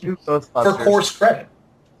Ghostbusters. For course credit.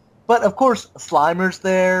 But of course, Slimer's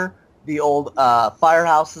there. The old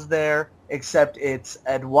firehouse is there, except it's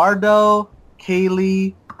Eduardo,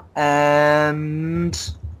 Kaylee, and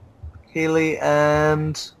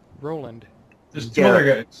Roland. There's two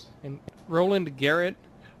other guys. And Roland Garrett.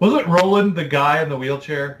 Wasn't Roland the guy in the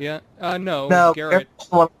wheelchair? Yeah. No, Garrett. Garrett's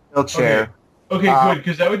the one in the wheelchair. Okay, good,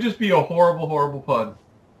 because that would just be a horrible, horrible pun.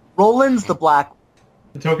 Roland's the black.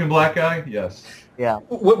 The token black guy? Yes. Yeah.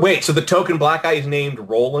 Wait, so the token black guy is named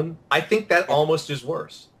Roland? I think that almost is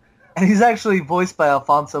worse. And he's actually voiced by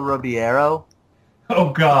Alfonso Ribeiro.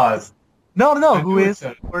 Oh, God. No. You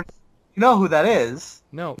know who that is?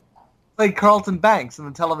 No. Played Carlton Banks in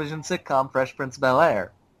the television sitcom Fresh Prince of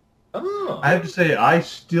Bel-Air. Oh. I have to say, I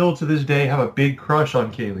still to this day have a big crush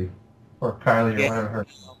on Kaylee. Or Kylie, or whatever her.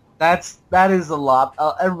 That is a lot.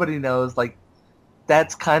 Everybody knows, like,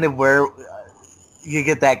 that's kind of where you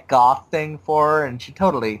get that goth thing for her, and she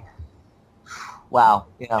totally... Wow.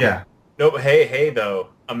 Yeah. No, hey, though.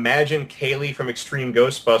 Imagine Kaylee from Extreme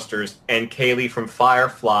Ghostbusters and Kaylee from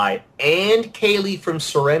Firefly and Kaylee from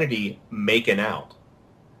Serenity making out.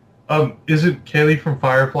 Is it Kaylee from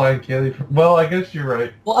Firefly and Kaylee from... Well, I guess you're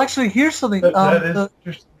right. Well, actually, here's something. That is an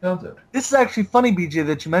interesting concept. This is actually funny, BJ,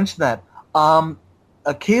 that you mentioned that.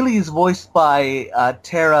 Kaylee is voiced by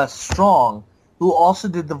Tara Strong, who also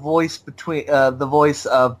did the voice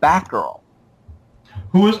of Batgirl.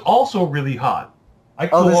 Who is also really hot. I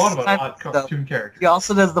could go on about hot cartoon characters. He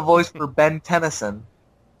also does the voice for Ben Tennyson.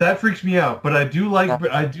 That freaks me out, but I do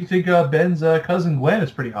think Ben's cousin Gwen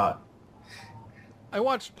is pretty hot. I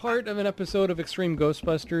watched part of an episode of Extreme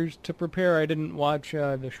Ghostbusters. To prepare, I didn't watch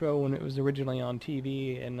the show when it was originally on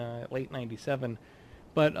TV in late '97.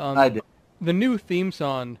 But I did. The new theme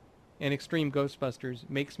song in Extreme Ghostbusters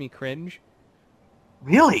makes me cringe.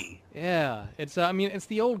 Really? Yeah, it's it's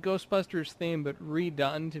the old Ghostbusters theme, but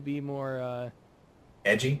redone to be more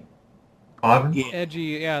edgy. Modern? Yeah. Edgy.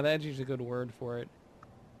 Yeah, the edgy is a good word for it.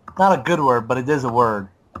 Not a good word, but it is a word.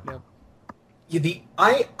 Yep. Yeah,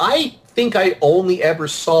 I think I only ever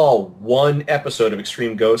saw one episode of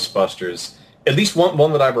Extreme Ghostbusters. At least one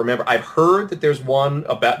that I remember. I've heard that there's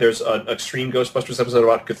an Extreme Ghostbusters episode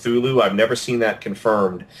about Cthulhu. I've never seen that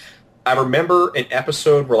confirmed. I remember an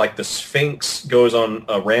episode where like the Sphinx goes on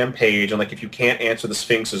a rampage, and like if you can't answer the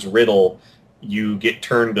Sphinx's riddle, you get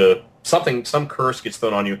turned to something. Some curse gets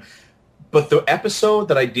thrown on you. But the episode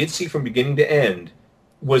that I did see from beginning to end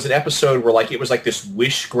was an episode where like it was like this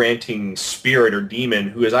wish-granting spirit or demon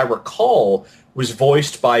who, as I recall, was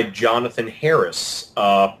voiced by Jonathan Harris,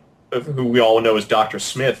 who we all know as Dr.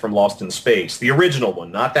 Smith from Lost in Space, the original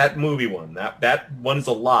one, not that movie one. That one's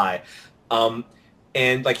a lie.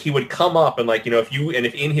 And like he would come up and like if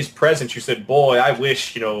in his presence you said, "Boy, I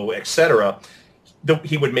wish," etc.,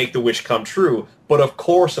 he would make the wish come true. But of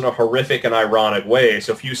course, in a horrific and ironic way.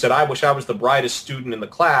 So if you said, "I wish I was the brightest student in the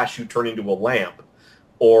class," you turn into a lamp.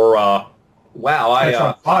 Or wow,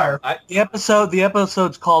 on fire. The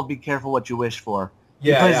episode's called "Be Careful What You Wish For."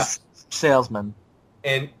 Yeah, he plays a salesman.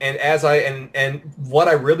 And what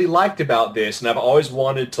I really liked about this, and I've always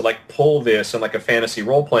wanted to like pull this in like a fantasy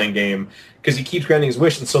role playing game, because he keeps granting his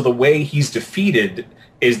wish, and so the way he's defeated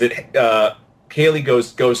is that Kaylee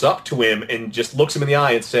goes up to him and just looks him in the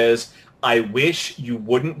eye and says, "I wish you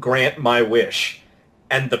wouldn't grant my wish,"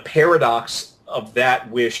 and the paradox of that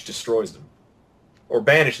wish destroys them, or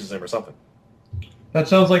banishes them, or something. That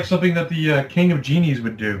sounds like something that the King of Genies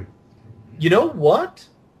would do. You know what?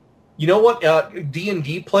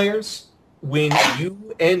 D&D players, when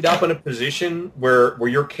you end up in a position where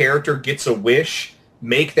your character gets a wish,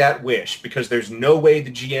 make that wish, because there's no way the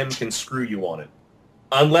GM can screw you on it.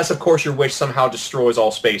 Unless, of course, your wish somehow destroys all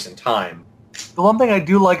space and time. The one thing I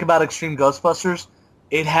do like about Extreme Ghostbusters,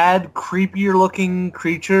 it had creepier-looking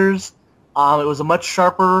creatures. It was a much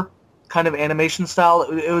sharper kind of animation style.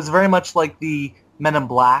 It was very much like the Men in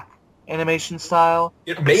Black animation style.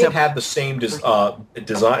 It may have had the same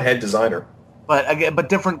head designer, but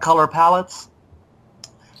different color palettes.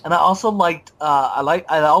 And I also liked.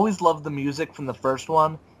 I always loved the music from the first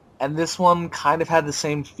one, and this one kind of had the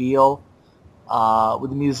same feel with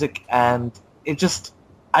the music, and it just.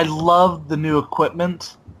 I loved the new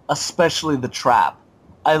equipment, especially the trap.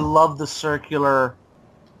 I love the circular,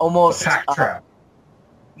 almost pack trap.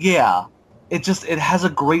 Yeah. It has a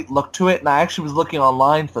great look to it, and I actually was looking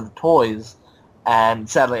online for the toys, and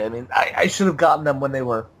sadly, I should have gotten them when they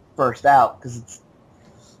were first out, because it's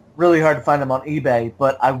really hard to find them on eBay,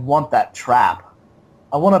 but I want that trap.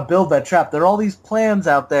 I want to build that trap. There are all these plans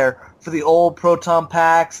out there for the old Proton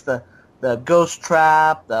packs, the ghost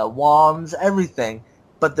trap, the wands, everything,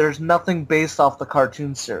 but there's nothing based off the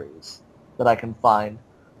cartoon series that I can find.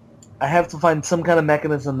 I have to find some kind of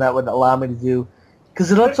mechanism that would allow me to do. Because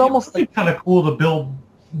it's almost like kind of cool to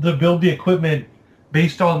build the equipment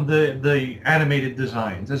based on the animated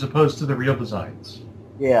designs as opposed to the real designs.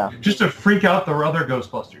 Yeah. Just to freak out the other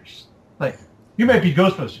Ghostbusters. Like, you might be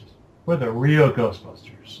Ghostbusters. We're the real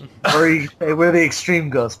Ghostbusters. We're the Extreme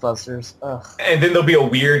Ghostbusters. Ugh. And then there'll be a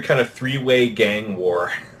weird kind of three-way gang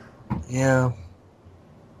war. Yeah.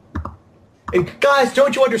 And guys,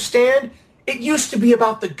 don't you understand? It used to be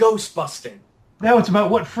about the ghost busting. Now it's about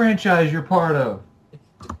what franchise you're part of.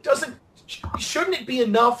 Shouldn't it be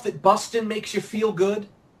enough that busting makes you feel good?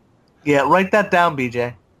 Yeah, write that down,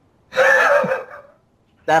 BJ.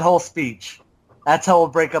 That whole speech. That's how we'll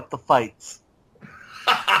break up the fights.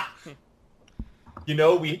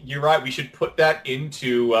 You're right. We should put that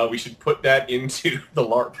into the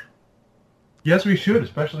LARP. Yes, we should,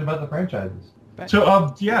 especially about the franchises.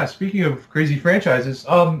 So, speaking of crazy franchises,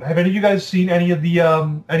 have any of you guys seen any of the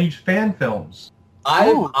any fan films?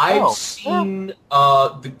 I've seen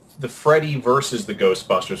the Freddy versus the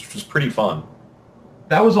Ghostbusters, which was pretty fun.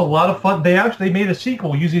 That was a lot of fun. They actually made a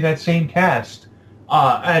sequel using that same cast,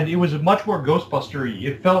 and it was much more Ghostbuster-y.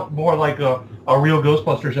 It felt more like a real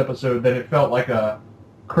Ghostbusters episode than it felt like a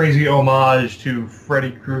crazy homage to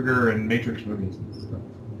Freddy Krueger and Matrix movies and stuff.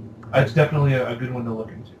 It's definitely a good one to look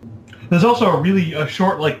into. There's also a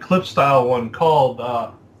short, like, clip-style one called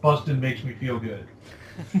Bustin' Makes Me Feel Good.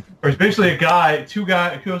 Where it's basically two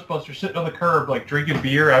Ghostbusters sitting on the curb, like, drinking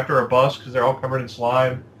beer after a bus because they're all covered in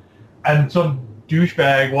slime. And some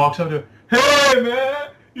douchebag walks up to him, "Hey, man,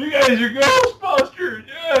 you guys are Ghostbusters,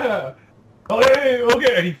 yeah! Oh, hey,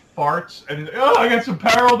 okay." And he farts, and he's like, "Oh, I got some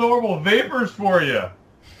paranormal vapors for you."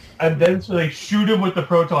 And then so they shoot him with the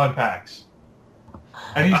proton packs.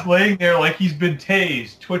 And he's laying there like he's been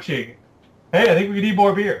tased, twitching. "Hey, I think we need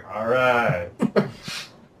more beer." All right.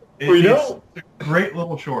 It's a great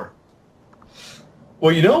little short.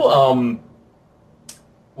 Well,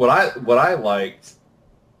 what I liked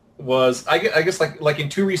was I guess like in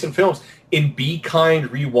two recent films, in Be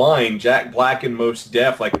Kind Rewind, Jack Black and Mos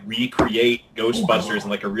Def like recreate Ghostbusters in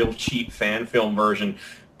like a real cheap fan film version,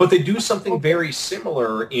 but they do something very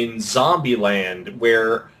similar in Zombieland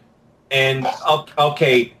where. And,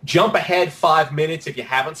 okay, jump ahead 5 minutes if you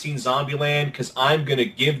haven't seen Zombieland, because I'm going to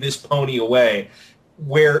give this pony away,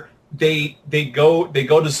 where they go to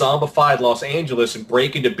zombified Los Angeles and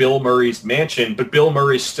break into Bill Murray's mansion, but Bill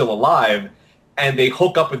Murray's still alive, and they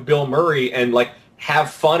hook up with Bill Murray and, like,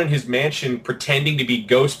 have fun in his mansion pretending to be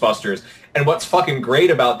Ghostbusters. And what's fucking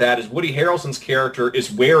great about that is Woody Harrelson's character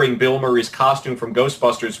is wearing Bill Murray's costume from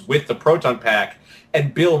Ghostbusters with the proton pack,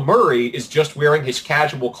 and Bill Murray is just wearing his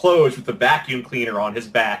casual clothes with the vacuum cleaner on his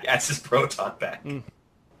back as his proton pack.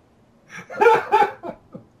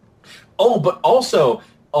 Oh, but also,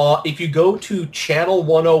 if you go to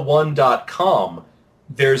channel101.com,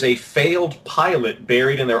 there's a failed pilot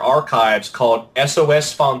buried in their archives called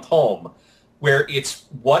SOS Fantôme, where it's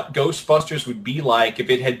what Ghostbusters would be like if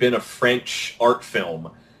it had been a French art film.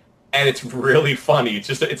 And it's really funny.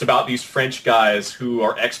 It's about these French guys who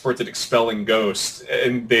are experts at expelling ghosts,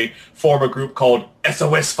 and they form a group called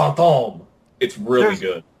SOS Fantôme. It's really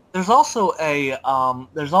good. There's also a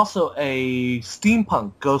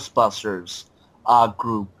steampunk Ghostbusters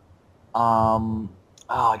group.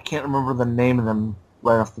 I can't remember the name of them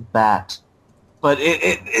right off the bat, but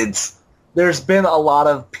it's there's been a lot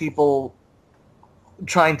of people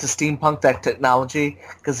trying to steampunk that technology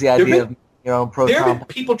because the idea of your own proton. There have been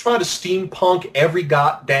people trying to steampunk every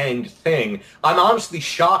goddamn thing. I'm honestly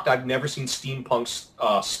shocked I've never seen steampunk's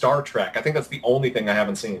Star Trek. I think that's the only thing I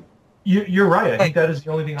haven't seen. You're right. I think that is the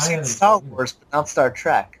only thing I haven't seen. Star Wars, but not Star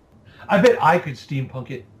Trek. I bet I could steampunk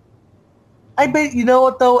it. I bet, you know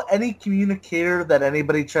what, though? Any communicator that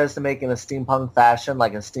anybody tries to make in a steampunk fashion,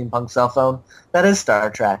 like a steampunk cell phone, that is Star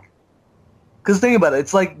Trek. Because think about it.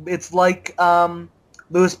 It's like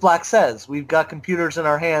Lewis Black says, we've got computers in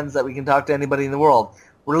our hands that we can talk to anybody in the world.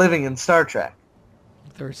 We're living in Star Trek.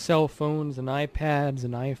 There are cell phones and iPads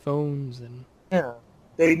and iPhones and... Yeah.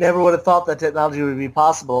 They never would have thought that technology would be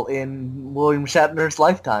possible in William Shatner's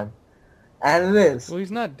lifetime. And it is. Well,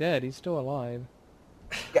 he's not dead. He's still alive.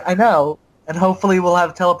 Yeah, I know. And hopefully we'll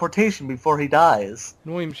have teleportation before he dies.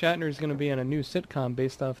 And William Shatner is going to be in a new sitcom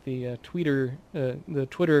based off the Twitter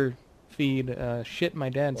feed, Shit My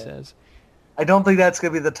Dad Says. I don't think that's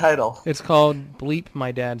going to be the title. It's called Bleep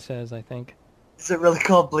My Dad Says, I think. Is it really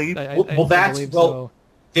called Bleep?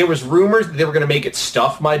 There was rumors that they were going to make it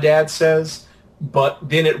Stuff My Dad Says, but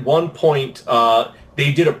then at one point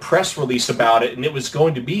they did a press release about it, and it was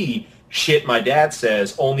going to be Shit My Dad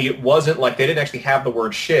Says, only it wasn't like they didn't actually have the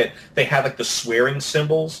word shit. They had like the swearing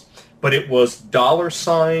symbols, but it was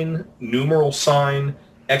 $, numeral sign,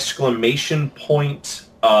 exclamation point,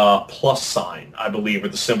 plus sign, I believe, are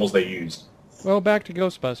the symbols they used. Well, back to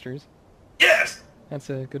Ghostbusters. Yes!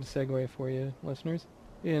 That's a good segue for you, listeners.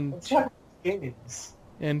 In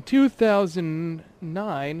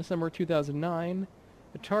 2009, summer 2009,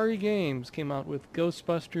 Atari Games came out with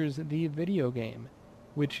Ghostbusters the video game,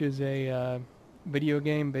 which is a video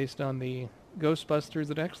game based on the Ghostbusters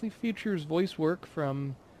that actually features voice work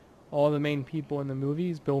from all the main people in the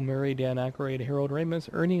movies: Bill Murray, Dan Aykroyd, Harold Ramis,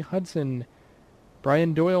 Ernie Hudson,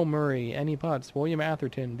 Brian Doyle Murray, Annie Potts, William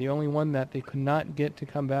Atherton. The only one that they could not get to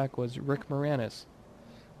come back was Rick Moranis.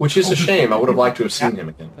 Which is a shame. I would have liked to have seen him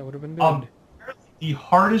again. That would have been good. The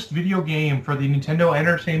hardest video game for the Nintendo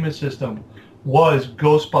Entertainment System was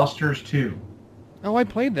Ghostbusters 2. Oh, I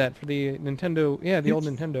played that for the Nintendo. Yeah, the old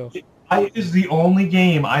Nintendo. It is the only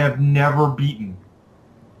game I have never beaten.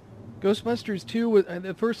 Ghostbusters 2 was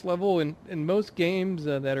the first level in most games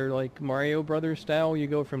that are like Mario Brothers style. You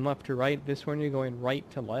go from left to right. This one you're going right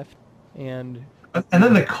to left, and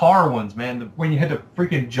then the car ones, man. When you had to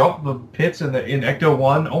freaking jump the pits in Ecto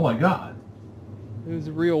 1, oh my god. It was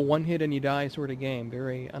a real one hit and you die sort of game.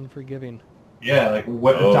 Very unforgiving. Yeah, like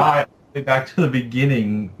die back to the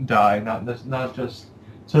beginning, die, not just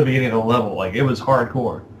to the beginning of the level. Like it was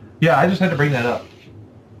hardcore. Yeah, I just had to bring that up.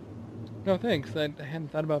 No, thanks. I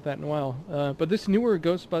hadn't thought about that in a while. But this newer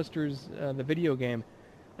Ghostbusters, the video game,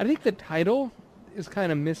 I think the title is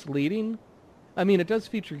kind of misleading. I mean, it does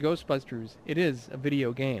feature Ghostbusters. It is a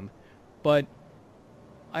video game. But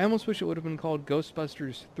I almost wish it would have been called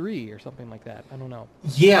Ghostbusters 3 or something like that. I don't know.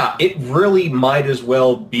 Yeah, it really might as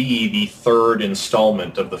well be the third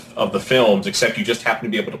installment of the films, except you just happen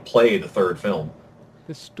to be able to play the third film.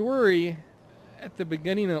 The story, at the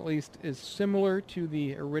beginning at least, is similar to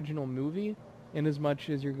the original movie in as much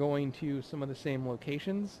as you're going to some of the same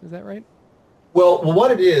locations. Is that right? Well, what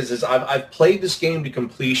it is I've played this game to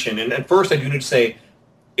completion, and at first I do need to say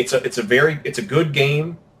it's a good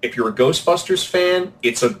game. If you're a Ghostbusters fan,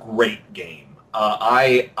 it's a great game.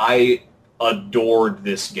 I adored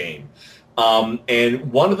this game,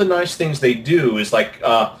 and one of the nice things they do is like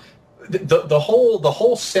the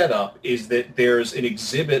whole setup is that there's an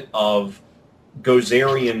exhibit of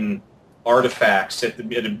Gozerian artifacts at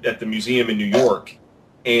the museum in New York,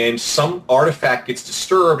 and some artifact gets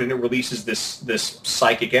disturbed and it releases this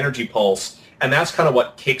psychic energy pulse, and that's kind of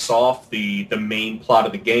what kicks off the main plot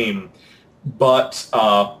of the game. But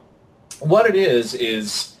what it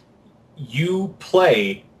is you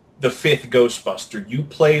play the fifth Ghostbuster. You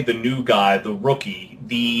play the new guy, the rookie,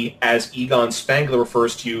 as Egon Spangler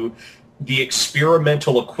refers to you, the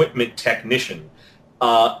experimental equipment technician.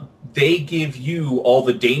 They give you all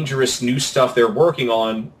the dangerous new stuff they're working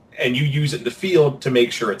on, and you use it in the field to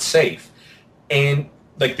make sure it's safe. And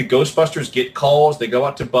like the Ghostbusters get calls, they go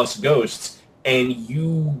out to bust ghosts, and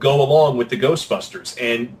you go along with the Ghostbusters,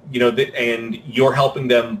 and and you're helping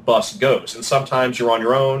them bust ghosts. And sometimes you're on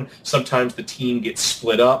your own, sometimes the team gets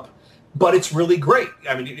split up, but it's really great.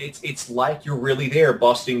 I mean, it's like you're really there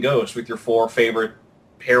busting ghosts with your 4 favorite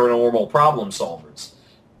paranormal problem solvers.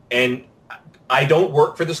 And I don't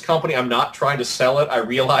work for this company. I'm not trying to sell it. I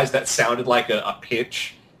realize that sounded like a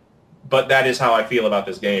pitch, but that is how I feel about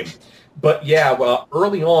this game. But yeah, well,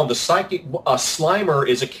 early on, the psychic Slimer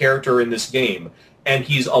is a character in this game, and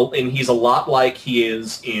he's a lot like he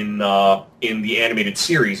is in the animated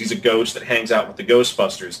series. He's a ghost that hangs out with the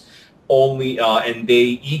Ghostbusters.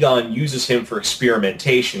 Egon uses him for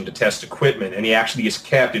experimentation to test equipment, and he actually is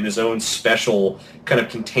kept in his own special kind of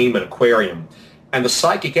containment aquarium. And the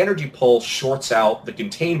psychic energy pulse shorts out the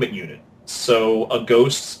containment unit. So a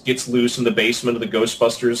ghost gets loose in the basement of the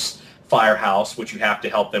Ghostbusters firehouse, which you have to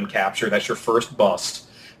help them capture. That's your first bust.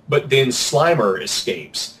 But then Slimer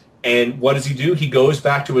escapes. And what does he do? He goes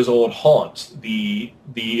back to his old haunt, the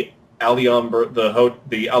Alhambra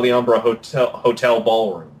Hotel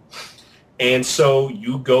ballroom. And so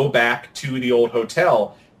you go back to the old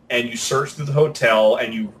hotel, and you search through the hotel,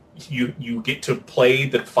 and you get to play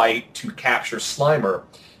the fight to capture Slimer.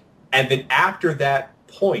 And then after that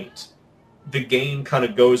point, the game kind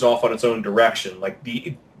of goes off on its own direction. Like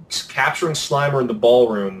capturing Slimer in the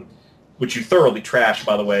ballroom, which you thoroughly trashed,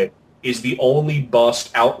 by the way, is the only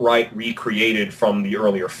bust outright recreated from the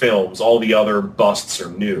earlier films. All the other busts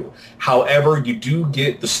are new. However, you do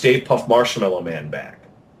get the Stay Puft Marshmallow Man back.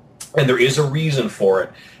 And there is a reason for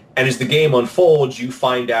it. And as the game unfolds, you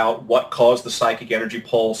find out what caused the psychic energy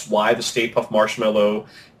pulse, why the Stay Puft Marshmallow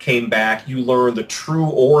came back. You learn the true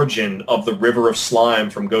origin of the River of Slime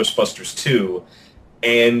from Ghostbusters 2.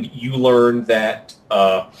 And you learn that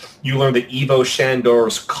Ivo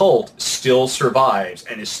Shandor's cult still survives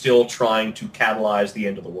and is still trying to catalyze the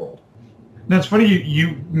end of the world. That's funny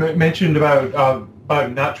you mentioned about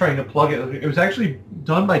not trying to plug it. It was actually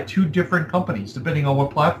done by 2 different companies, depending on what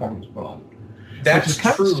platform it was put on. That's which is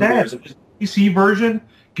kind true. of sad. The PC version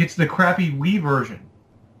gets the crappy Wii version.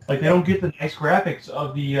 Like, they don't get the nice graphics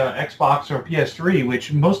of the Xbox or PS3,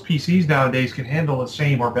 which most PCs nowadays can handle the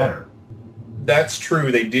same or better. That's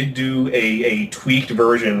true. They did do a tweaked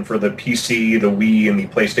version for the PC, the Wii, and the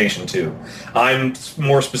PlayStation 2. I'm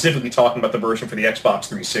more specifically talking about the version for the Xbox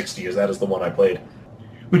 360, as that is the one I played.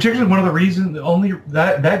 Which actually one of the reasons, only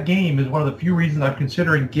that game is one of the few reasons I'm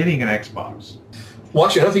considering getting an Xbox. Well,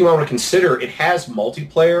 actually, another thing I want to consider, it has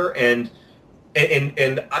multiplayer, and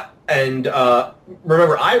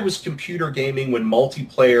remember, I was computer gaming when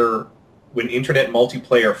internet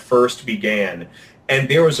multiplayer first began, and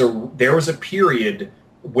there was a period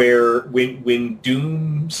where when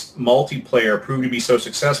Doom's multiplayer proved to be so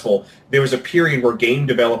successful, there was a period where game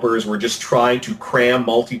developers were just trying to cram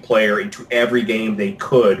multiplayer into every game they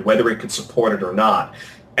could, whether it could support it or not.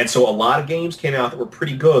 And so a lot of games came out that were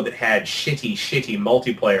pretty good that had shitty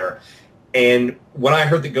multiplayer. And when I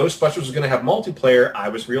heard that Ghostbusters was going to have multiplayer, I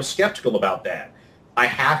was real skeptical about that. I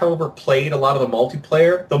have, however, played a lot of the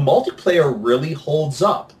multiplayer. The multiplayer really holds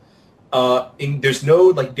up. There's no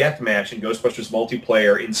like deathmatch in Ghostbusters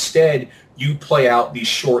multiplayer. Instead, you play out these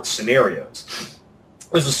short scenarios.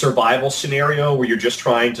 There's a survival scenario where you're just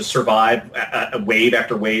trying to survive a wave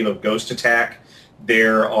after wave of ghost attack.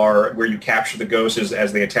 There are where you capture the ghosts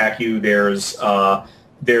as they attack you. There's a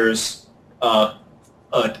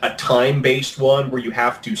time-based one where you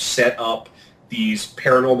have to set up these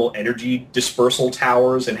paranormal energy dispersal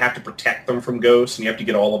towers and have to protect them from ghosts, and you have to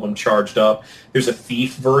get all of them charged up. There's a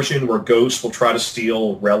thief version where ghosts will try to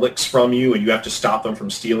steal relics from you, and you have to stop them from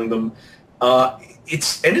stealing them.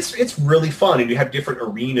 It's really fun, and you have different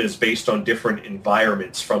arenas based on different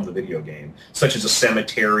environments from the video game, such as a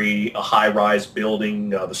cemetery, a high-rise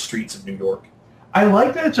building, the streets of New York. I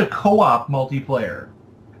like that it's a co-op multiplayer,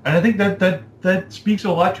 and I think that speaks a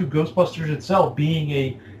lot to Ghostbusters itself being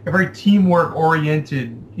a very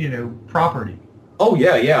teamwork-oriented, property. Oh,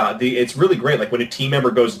 yeah. It's really great. Like, when a team member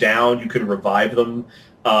goes down, you can revive them.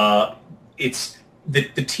 The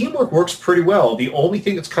teamwork works pretty well. The only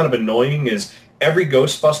thing that's kind of annoying is every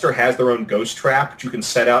Ghostbuster has their own ghost trap that you can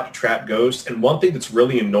set out to trap ghosts. And one thing that's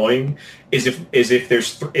really annoying is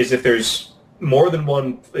if there's more than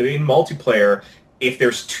one in multiplayer. If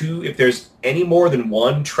there's any more than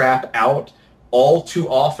one trap out, all too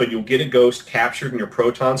often you'll get a ghost captured in your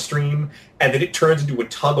proton stream, and then it turns into a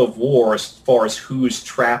tug of war as far as whose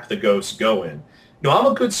trap the ghosts go in. No, I'm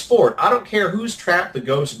a good sport. I don't care whose trap the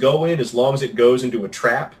ghosts go in as long as it goes into a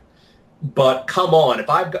trap. But come on,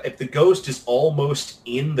 if the ghost is almost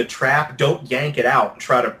in the trap, don't yank it out and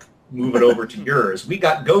try to move it over to yours. We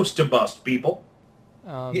got ghosts to bust, people.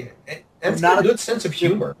 It's not a good sense of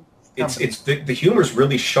humor. The humor's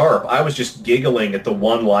really sharp. I was just giggling at the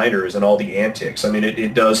one-liners and all the antics. I mean,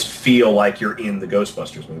 it does feel like you're in the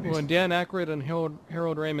Ghostbusters movies. Well, and Dan Aykroyd and Harold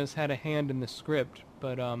Ramis had a hand in the script,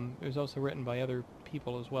 but it was also written by other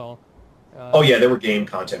people as well. There were game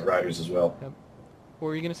content writers as well. Yep. What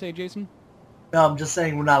were you going to say, Jason? No, I'm just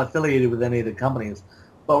saying we're not affiliated with any of the companies,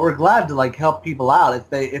 but we're glad to help people out if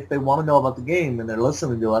they want to know about the game and they're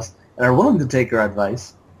listening to us and are willing to take our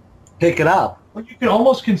advice. Pick it up. Well, you can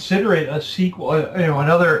almost consider it a sequel,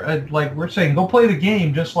 another, like we're saying, go play the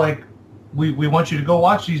game just like we want you to go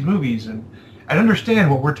watch these movies and understand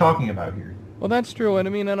what we're talking about here. Well, that's true, and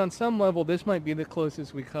I mean, and on some level, this might be the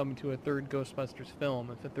closest we come to a third Ghostbusters film,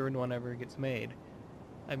 if a third one ever gets made.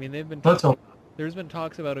 I mean, there's been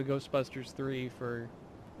talks about a Ghostbusters 3 for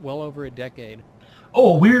well over a decade.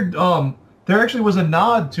 Oh, weird, there actually was a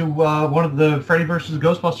nod to one of the Freddy vs.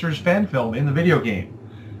 Ghostbusters fan film in the video game.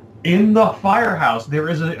 In the firehouse, there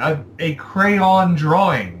is a crayon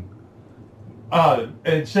drawing.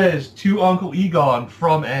 It says, "To Uncle Egon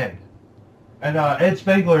from Ed." And Ed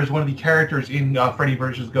Spengler is one of the characters in Freddy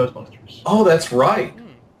vs. Ghostbusters. Oh, that's right.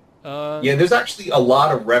 There's actually a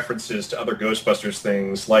lot of references to other Ghostbusters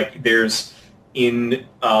things. Like there's in the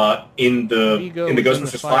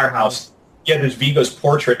Ghostbusters Firehouse. Yeah, there's Vigo's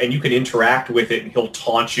portrait, and you can interact with it, and he'll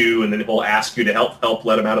taunt you, and then he'll ask you to help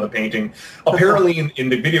let him out of the painting. Apparently, in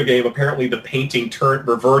the video game, the painting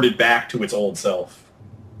reverted back to its old self.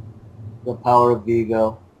 The power of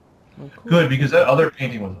Vigo. Oh, cool. Good, because that other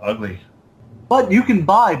painting was ugly. But you can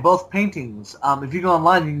buy both paintings. If you go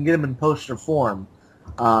online, you can get them in poster form,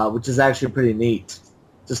 which is actually pretty neat.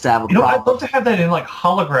 Just to have a I'd love to have that in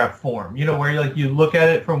holograph form. Where you look at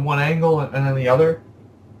it from one angle and then the other.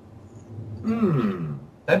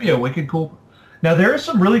 That'd be a wicked cool. Now there is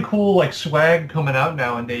some really cool swag coming out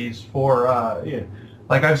nowadays for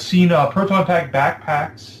I've seen Proton Pack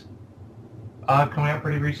backpacks coming out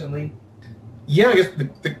pretty recently. Yeah, I guess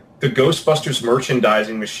the Ghostbusters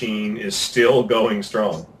merchandising machine is still going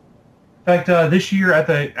strong. In fact, this year at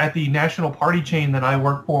the national party chain that I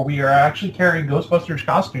work for, we are actually carrying Ghostbusters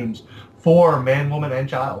costumes for man, woman, and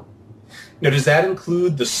child. Now, does that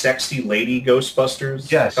include the sexy lady Ghostbusters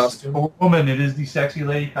costume? For woman, it is the sexy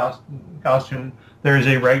lady costume. There's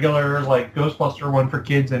a regular Ghostbuster one for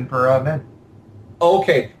kids and for men.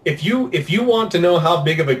 Okay, if you want to know how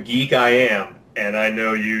big of a geek I am, and I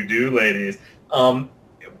know you do, ladies.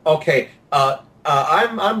 Okay,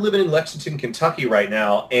 I'm living in Lexington, Kentucky right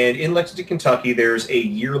now, and in Lexington, Kentucky, there's a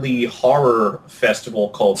yearly horror festival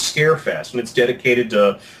called Scarefest, and it's dedicated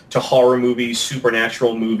to horror movies,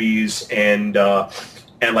 supernatural movies, and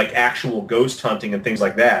like actual ghost hunting and things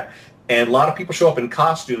like that. And a lot of people show up in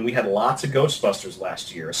costume. We had lots of Ghostbusters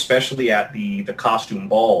last year, especially at the costume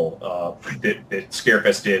ball that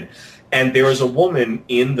Scarefest did. And there was a woman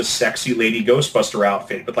in the sexy lady Ghostbuster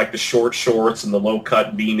outfit with like the short shorts and the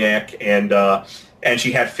low-cut V-neck, and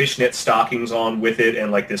she had fishnet stockings on with it,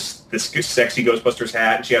 and like this sexy Ghostbusters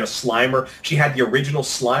hat. And she had a Slimer. She had the original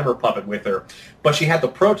Slimer puppet with her, but she had the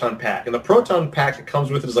proton pack. And the proton pack that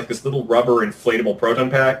comes with it is like this little rubber inflatable proton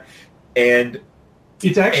pack, and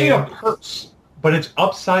it's actually a purse, but it's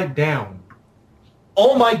upside down.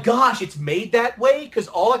 Oh my gosh, it's made that way? Because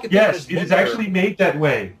all I could think of is... Yes, it is actually made that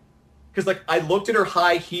way. Because, like, I looked at her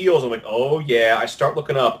high heels. I'm like, oh, yeah. I start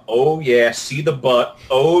looking up. Oh, yeah. See the butt.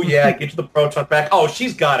 Oh, yeah. I get to the proton pack. Oh,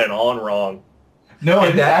 she's got it on wrong. No,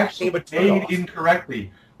 it's actually made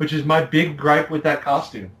incorrectly, which is my big gripe with that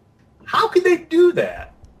costume. How could they do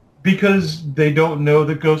that? Because they don't know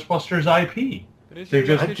the Ghostbusters IP. But is it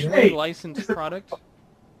an officially licensed product?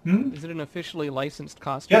 Is it an officially licensed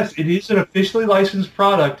costume? Yes, it is an officially licensed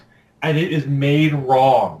product, and it is made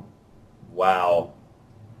wrong. Wow.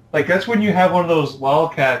 Like, that's when you have one of those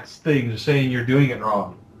Wildcats things saying you're doing it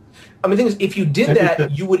wrong. I mean, the thing is, if you did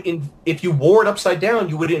that, you would, if you wore it upside down,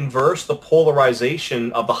 you would inverse the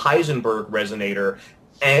polarization of the Heisenberg resonator,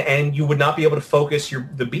 and you would not be able to focus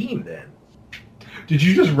the beam then. Did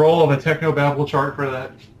you just roll on the Technobabble chart for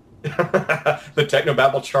that? The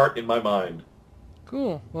Technobabble chart in my mind.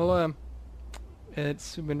 Cool. Well,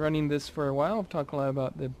 it's been running this for a while. I've talked a lot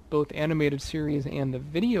about the both animated series and the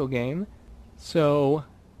video game. So,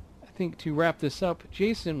 I think to wrap this up,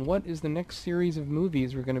 Jason, what is the next series of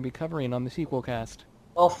movies we're going to be covering on the sequel cast?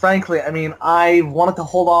 Well, frankly, I mean, I wanted to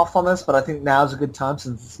hold off on this, but I think now's a good time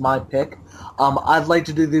since it's my pick. I'd like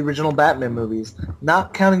to do the original Batman movies,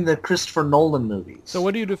 not counting the Christopher Nolan movies. So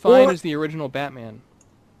what do you define as the original Batman?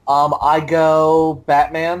 I go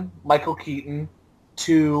Batman, Michael Keaton,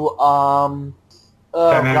 to Batman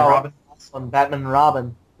and Robin. Batman and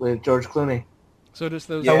Robin with George Clooney. So does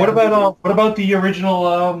those? Yeah. What about the original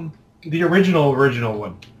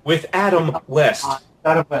one with Adam West?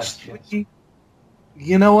 Adam West. Yes.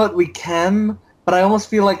 You know what? We can, but I almost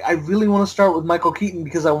feel like I really want to start with Michael Keaton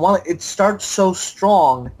because it starts so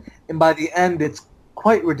strong, and by the end, it's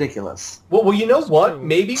quite ridiculous. Well, you know what?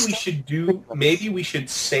 Maybe we should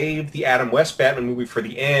save the Adam West Batman movie for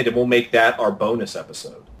the end, and we'll make that our bonus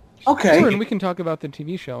episode. Okay. Sure, and we can talk about the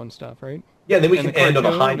TV show and stuff, right? Yeah, then we can end on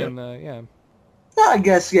a high note. Yeah, I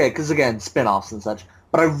guess, yeah, because, again, spin-offs and such.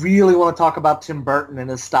 But I really want to talk about Tim Burton and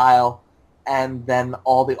his style, and then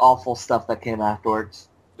all the awful stuff that came afterwards.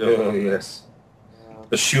 Oh, yes.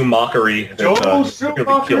 The Schumachery.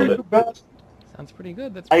 Schumacher. Sounds pretty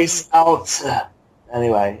good. That's Ice Out.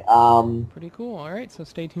 Anyway, pretty cool. All right, so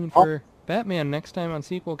stay tuned for Batman next time on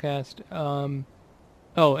Sequelcast.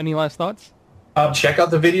 Any last thoughts? Check out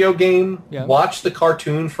the video game. Yeah. Watch the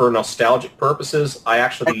cartoon for nostalgic purposes. I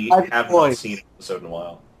actually have not seen an episode in a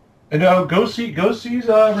while. And go see Return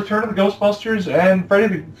of the Ghostbusters and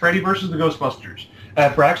Freddy versus the Ghostbusters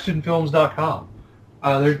at BraxtonFilms.com.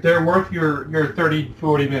 They're worth your 30,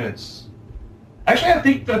 40 minutes. Actually, I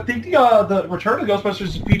think the Return of the Ghostbusters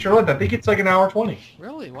is feature length. I think it's like an hour 20.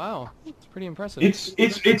 Really? Wow, it's pretty impressive.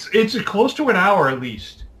 It's close to an hour at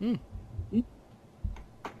least.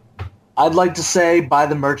 I'd like to say buy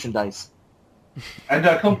the merchandise. And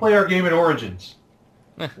come play our game at Origins.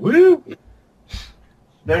 Woo!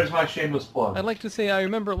 There's my shameless plug. I'd like to say I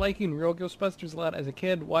remember liking Real Ghostbusters a lot as a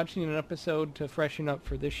kid, watching an episode to freshen up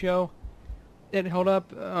for this show. It held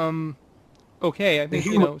up okay. I think,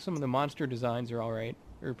 some of the monster designs are all right.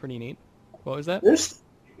 They're pretty neat. What was that? They're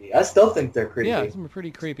creepy. I still think they're creepy. Yeah, some are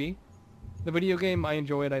pretty creepy. The video game, I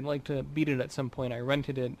enjoyed. I'd like to beat it at some point. I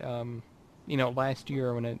rented it, last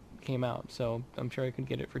year when it came out, so I'm sure I could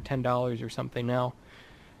get it for $10 or something now.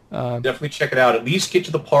 Definitely check it out. At least get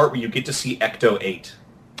to the part where you get to see Ecto 8.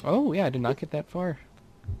 Oh, yeah, I did not get that far.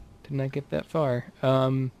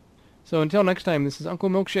 So until next time, this is Uncle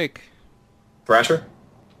Milkshake. Thrasher?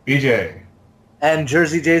 BJ. And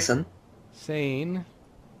Jersey Jason. Saying...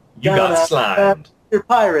 You got slimed. You're a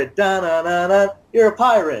pirate. Da-na-na-na. You're a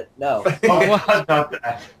pirate. No. Oh, not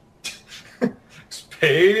that.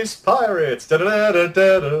 Space Pirates.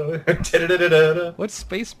 Da-da-da-da-da. Da-da-da-da-da. What's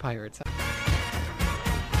Space Pirates? I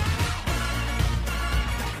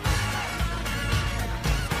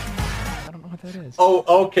don't know what that it is. Oh,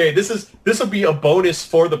 okay. This will be a bonus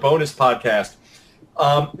for the bonus podcast.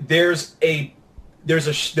 There's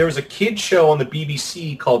a kid show on the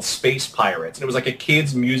BBC called Space Pirates, and it was like a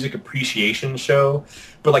kids music appreciation show.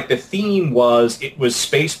 But like the theme was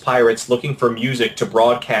space pirates looking for music to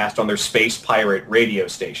broadcast on their space pirate radio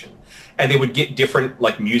station. And they would get different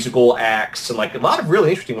like musical acts and like a lot of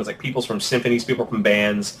really interesting ones, like people from symphonies, people from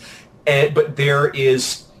bands. But there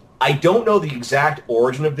is, I don't know the exact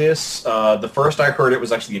origin of this. The first I heard it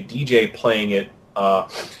was actually a DJ playing it.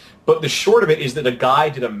 But the short of it is that a guy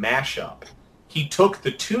did a mashup. He took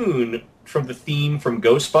the tune from the theme from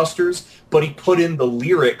Ghostbusters, but he put in the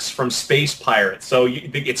lyrics from Space Pirates. So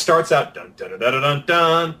it starts out dun dun dun dun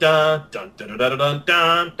dun dun dun dun dun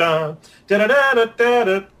dun dun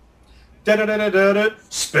dun dun dun.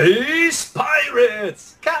 Space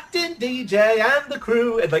Pirates, Captain DJ and the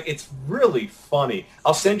crew, and like it's really funny.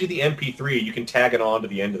 I'll send you the MP3. You can tag it on to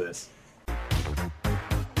the end of this.